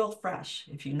it's real fresh,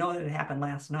 if you know that it happened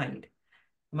last night,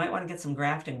 you might want to get some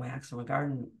grafting wax from a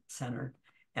garden center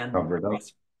and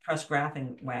press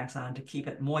grafting wax on to keep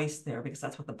it moist there, because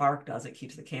that's what the bark does. It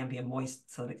keeps the cambium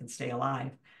moist so that it can stay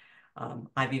alive.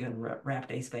 I've even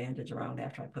wrapped ace bandage around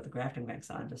after I put the grafting wax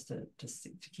on just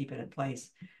to keep it in place.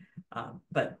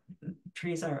 But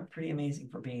trees are pretty amazing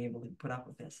for being able to put up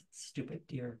with this. Stupid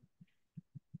deer.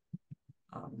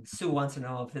 Sue wants to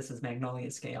know if this is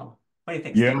magnolia scale. What do you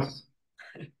think, Yes.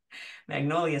 Steve?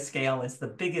 Magnolia scale is the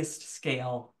biggest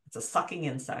scale. It's a sucking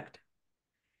insect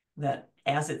that,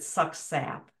 as it sucks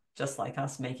sap, just like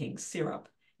us making syrup,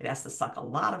 it has to suck a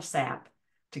lot of sap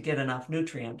to get enough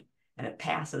nutrient, and it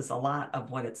passes a lot of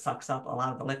what it sucks up. A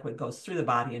lot of the liquid goes through the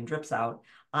body and drips out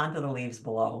onto the leaves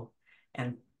below,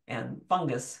 and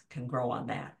fungus can grow on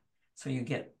that. So you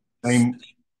get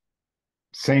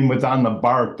same with on the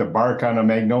bark. The bark on a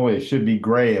magnolia should be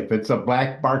gray. If it's a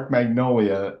black bark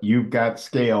magnolia, you've got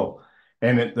scale.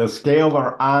 And the scale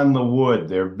are on the wood.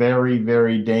 They're very,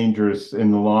 very dangerous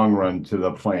in the long run to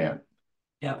the plant.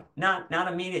 Yeah, not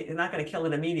immediate. You're not going to kill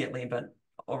it immediately, but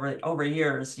over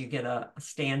years you get a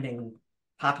standing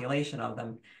population of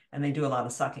them, and they do a lot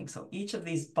of sucking. So each of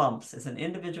these bumps is an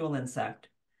individual insect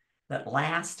that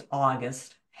last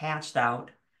August hatched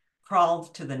out,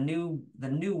 crawled to the new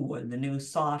wood, the new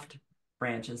soft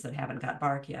branches that haven't got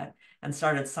bark yet, and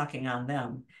started sucking on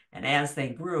them. And as they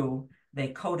grew, they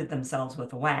coated themselves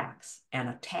with wax and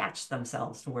attached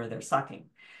themselves to where they're sucking.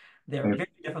 They're very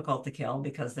difficult to kill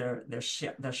because they're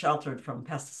sheltered from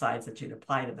pesticides that you'd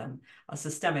apply to them. A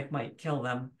systemic might kill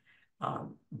them,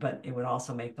 but it would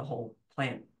also make the whole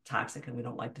plant toxic, and we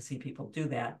don't like to see people do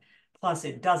that. Plus,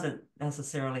 it doesn't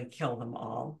necessarily kill them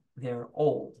all. They're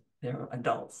old, they're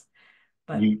adults.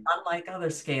 But unlike other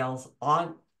scales,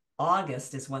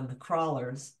 August is when the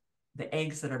crawlers, the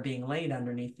eggs that are being laid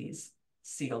underneath these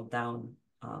sealed down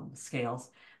scales,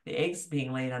 the eggs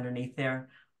being laid underneath there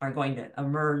are going to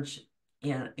emerge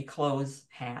in a closed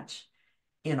hatch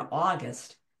in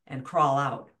August and crawl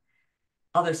out.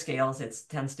 Other scales, it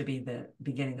tends to be the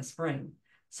beginning of spring.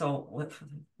 So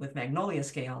with magnolia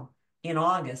scale, in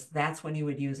August, that's when you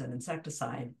would use an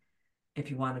insecticide if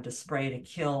you wanted to spray to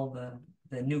kill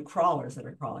the new crawlers that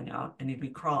are crawling out, and you'd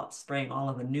be spraying all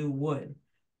of the new wood.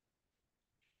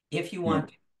 If you want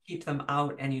to keep them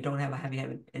out and you don't have a heavy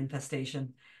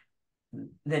infestation,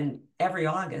 then every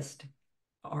August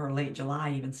or late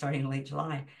July, even starting in late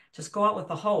July, just go out with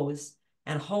the hose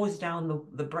and hose down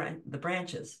the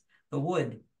branches, the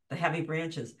wood, the heavy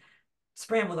branches.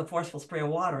 Spray them with a forceful spray of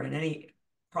water, and any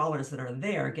crawlers that are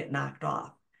there get knocked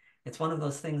off. It's one of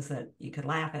those things that you could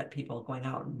laugh at people going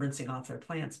out and rinsing off their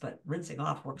plants, but rinsing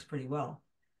off works pretty well.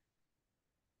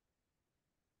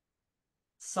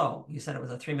 So you said it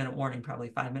was a 3-minute warning, probably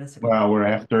 5 minutes ago. Well, we're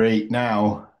after 8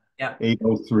 now. Yeah.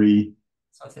 8:03.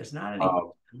 So if there's not any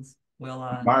questions, we'll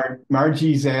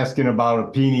Margie's asking about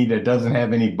a peony that doesn't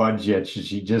have any buds yet. Should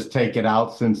she just take it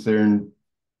out since they're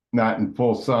not in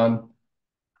full sun?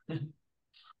 They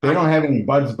don't have any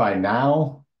buds by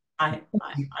now.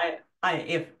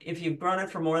 If you've grown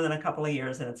it for more than a couple of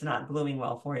years and it's not blooming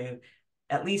well for you,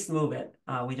 at least move it.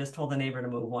 We just told the neighbor to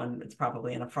move one. It's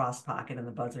probably in a frost pocket and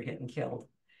the buds are getting killed.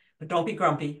 But don't be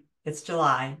grumpy. It's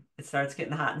July. It starts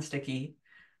getting hot and sticky.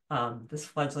 This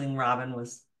fledgling robin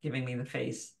was giving me the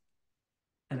face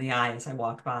and the eye as I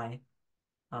walked by.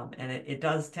 And it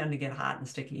does tend to get hot and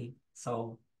sticky.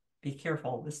 So be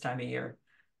careful this time of year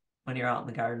when you're out in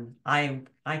the garden. I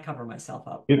cover myself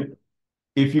up.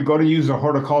 If you go to use a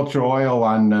horticultural oil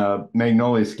on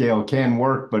magnolia scale, it can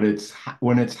work, but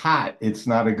when it's hot, it's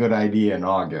not a good idea in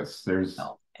August.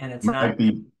 No. And it's Might not,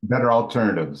 be better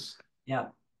alternatives. yeah.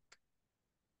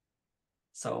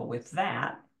 So with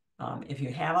that, if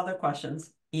you have other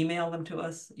questions, email them to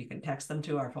us. You can text them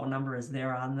to our phone number is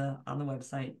there on the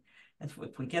website. If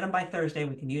we get them by Thursday,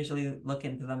 we can usually look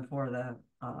into them for the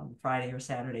Friday or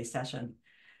Saturday session.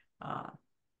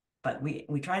 But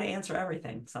we try to answer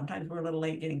everything. Sometimes we're a little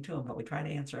late getting to them, but we try to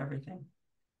answer everything.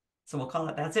 So we'll call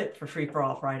it, that's it for Free for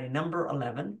All Friday number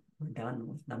 11. We're done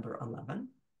with number 11.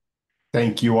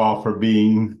 Thank you all for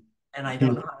being And I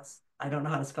don't know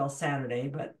how to spell Saturday,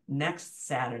 but next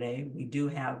Saturday we do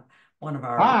have one of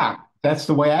our. That's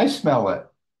the way I spell it.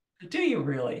 Do you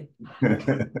really?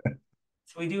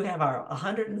 So we do have our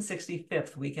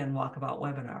 165th weekend walkabout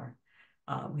webinar.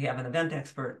 We have an event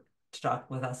expert to talk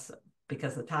with us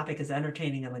because the topic is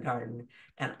entertaining in the garden.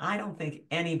 And I don't think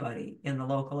anybody in the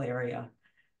local area,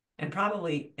 and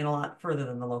probably in a lot further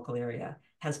than the local area,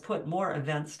 has put more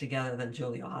events together than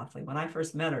Julia Hoffley. When I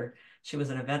first met her, she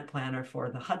was an event planner for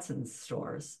the Hudson's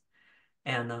stores.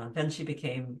 And then she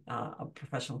became a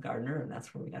professional gardener, and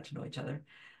that's where we got to know each other.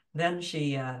 Then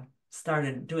she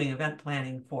started doing event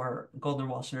planning for Golden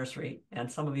Walsh Nursery. And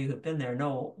some of you who've been there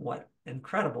know what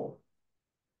incredible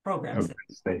programs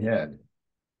They had.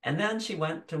 And then she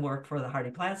went to work for the Hardy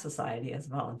Plant Society as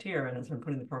a volunteer and has been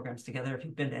putting the programs together. If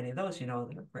you've been to any of those, you know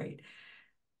they're great.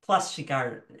 Plus, she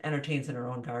entertains in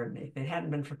her own garden. If it hadn't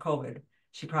been for COVID,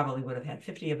 she probably would have had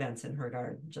 50 events in her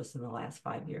garden just in the last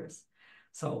 5 years.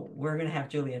 So we're going to have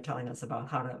Julia telling us about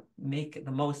how to make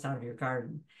the most out of your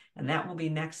garden. And that will be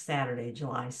next Saturday,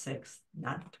 July 6th,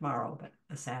 not tomorrow, but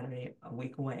a Saturday, a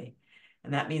week away.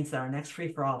 And that means that our next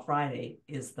Free for All Friday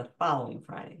is the following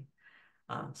Friday.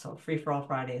 So Free for All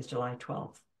Friday is July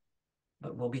 12th.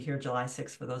 But we'll be here July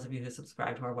 6th for those of you who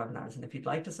subscribe to our webinars. And if you'd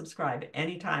like to subscribe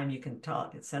anytime, you can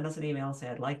send us an email and say,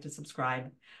 I'd like to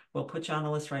subscribe. We'll put you on the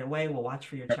list right away. We'll watch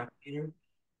for your check later.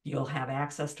 You'll have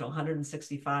access to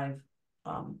 165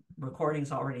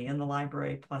 recordings already in the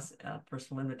library, plus a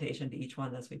personal invitation to each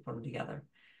one as we put them together.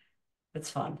 It's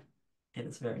fun. It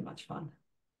is very much fun.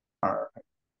 All right.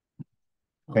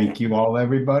 Okay. Thank you all,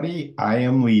 everybody. I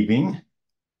am leaving.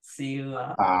 See you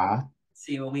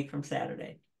a week from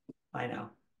Saturday. Bye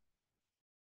now.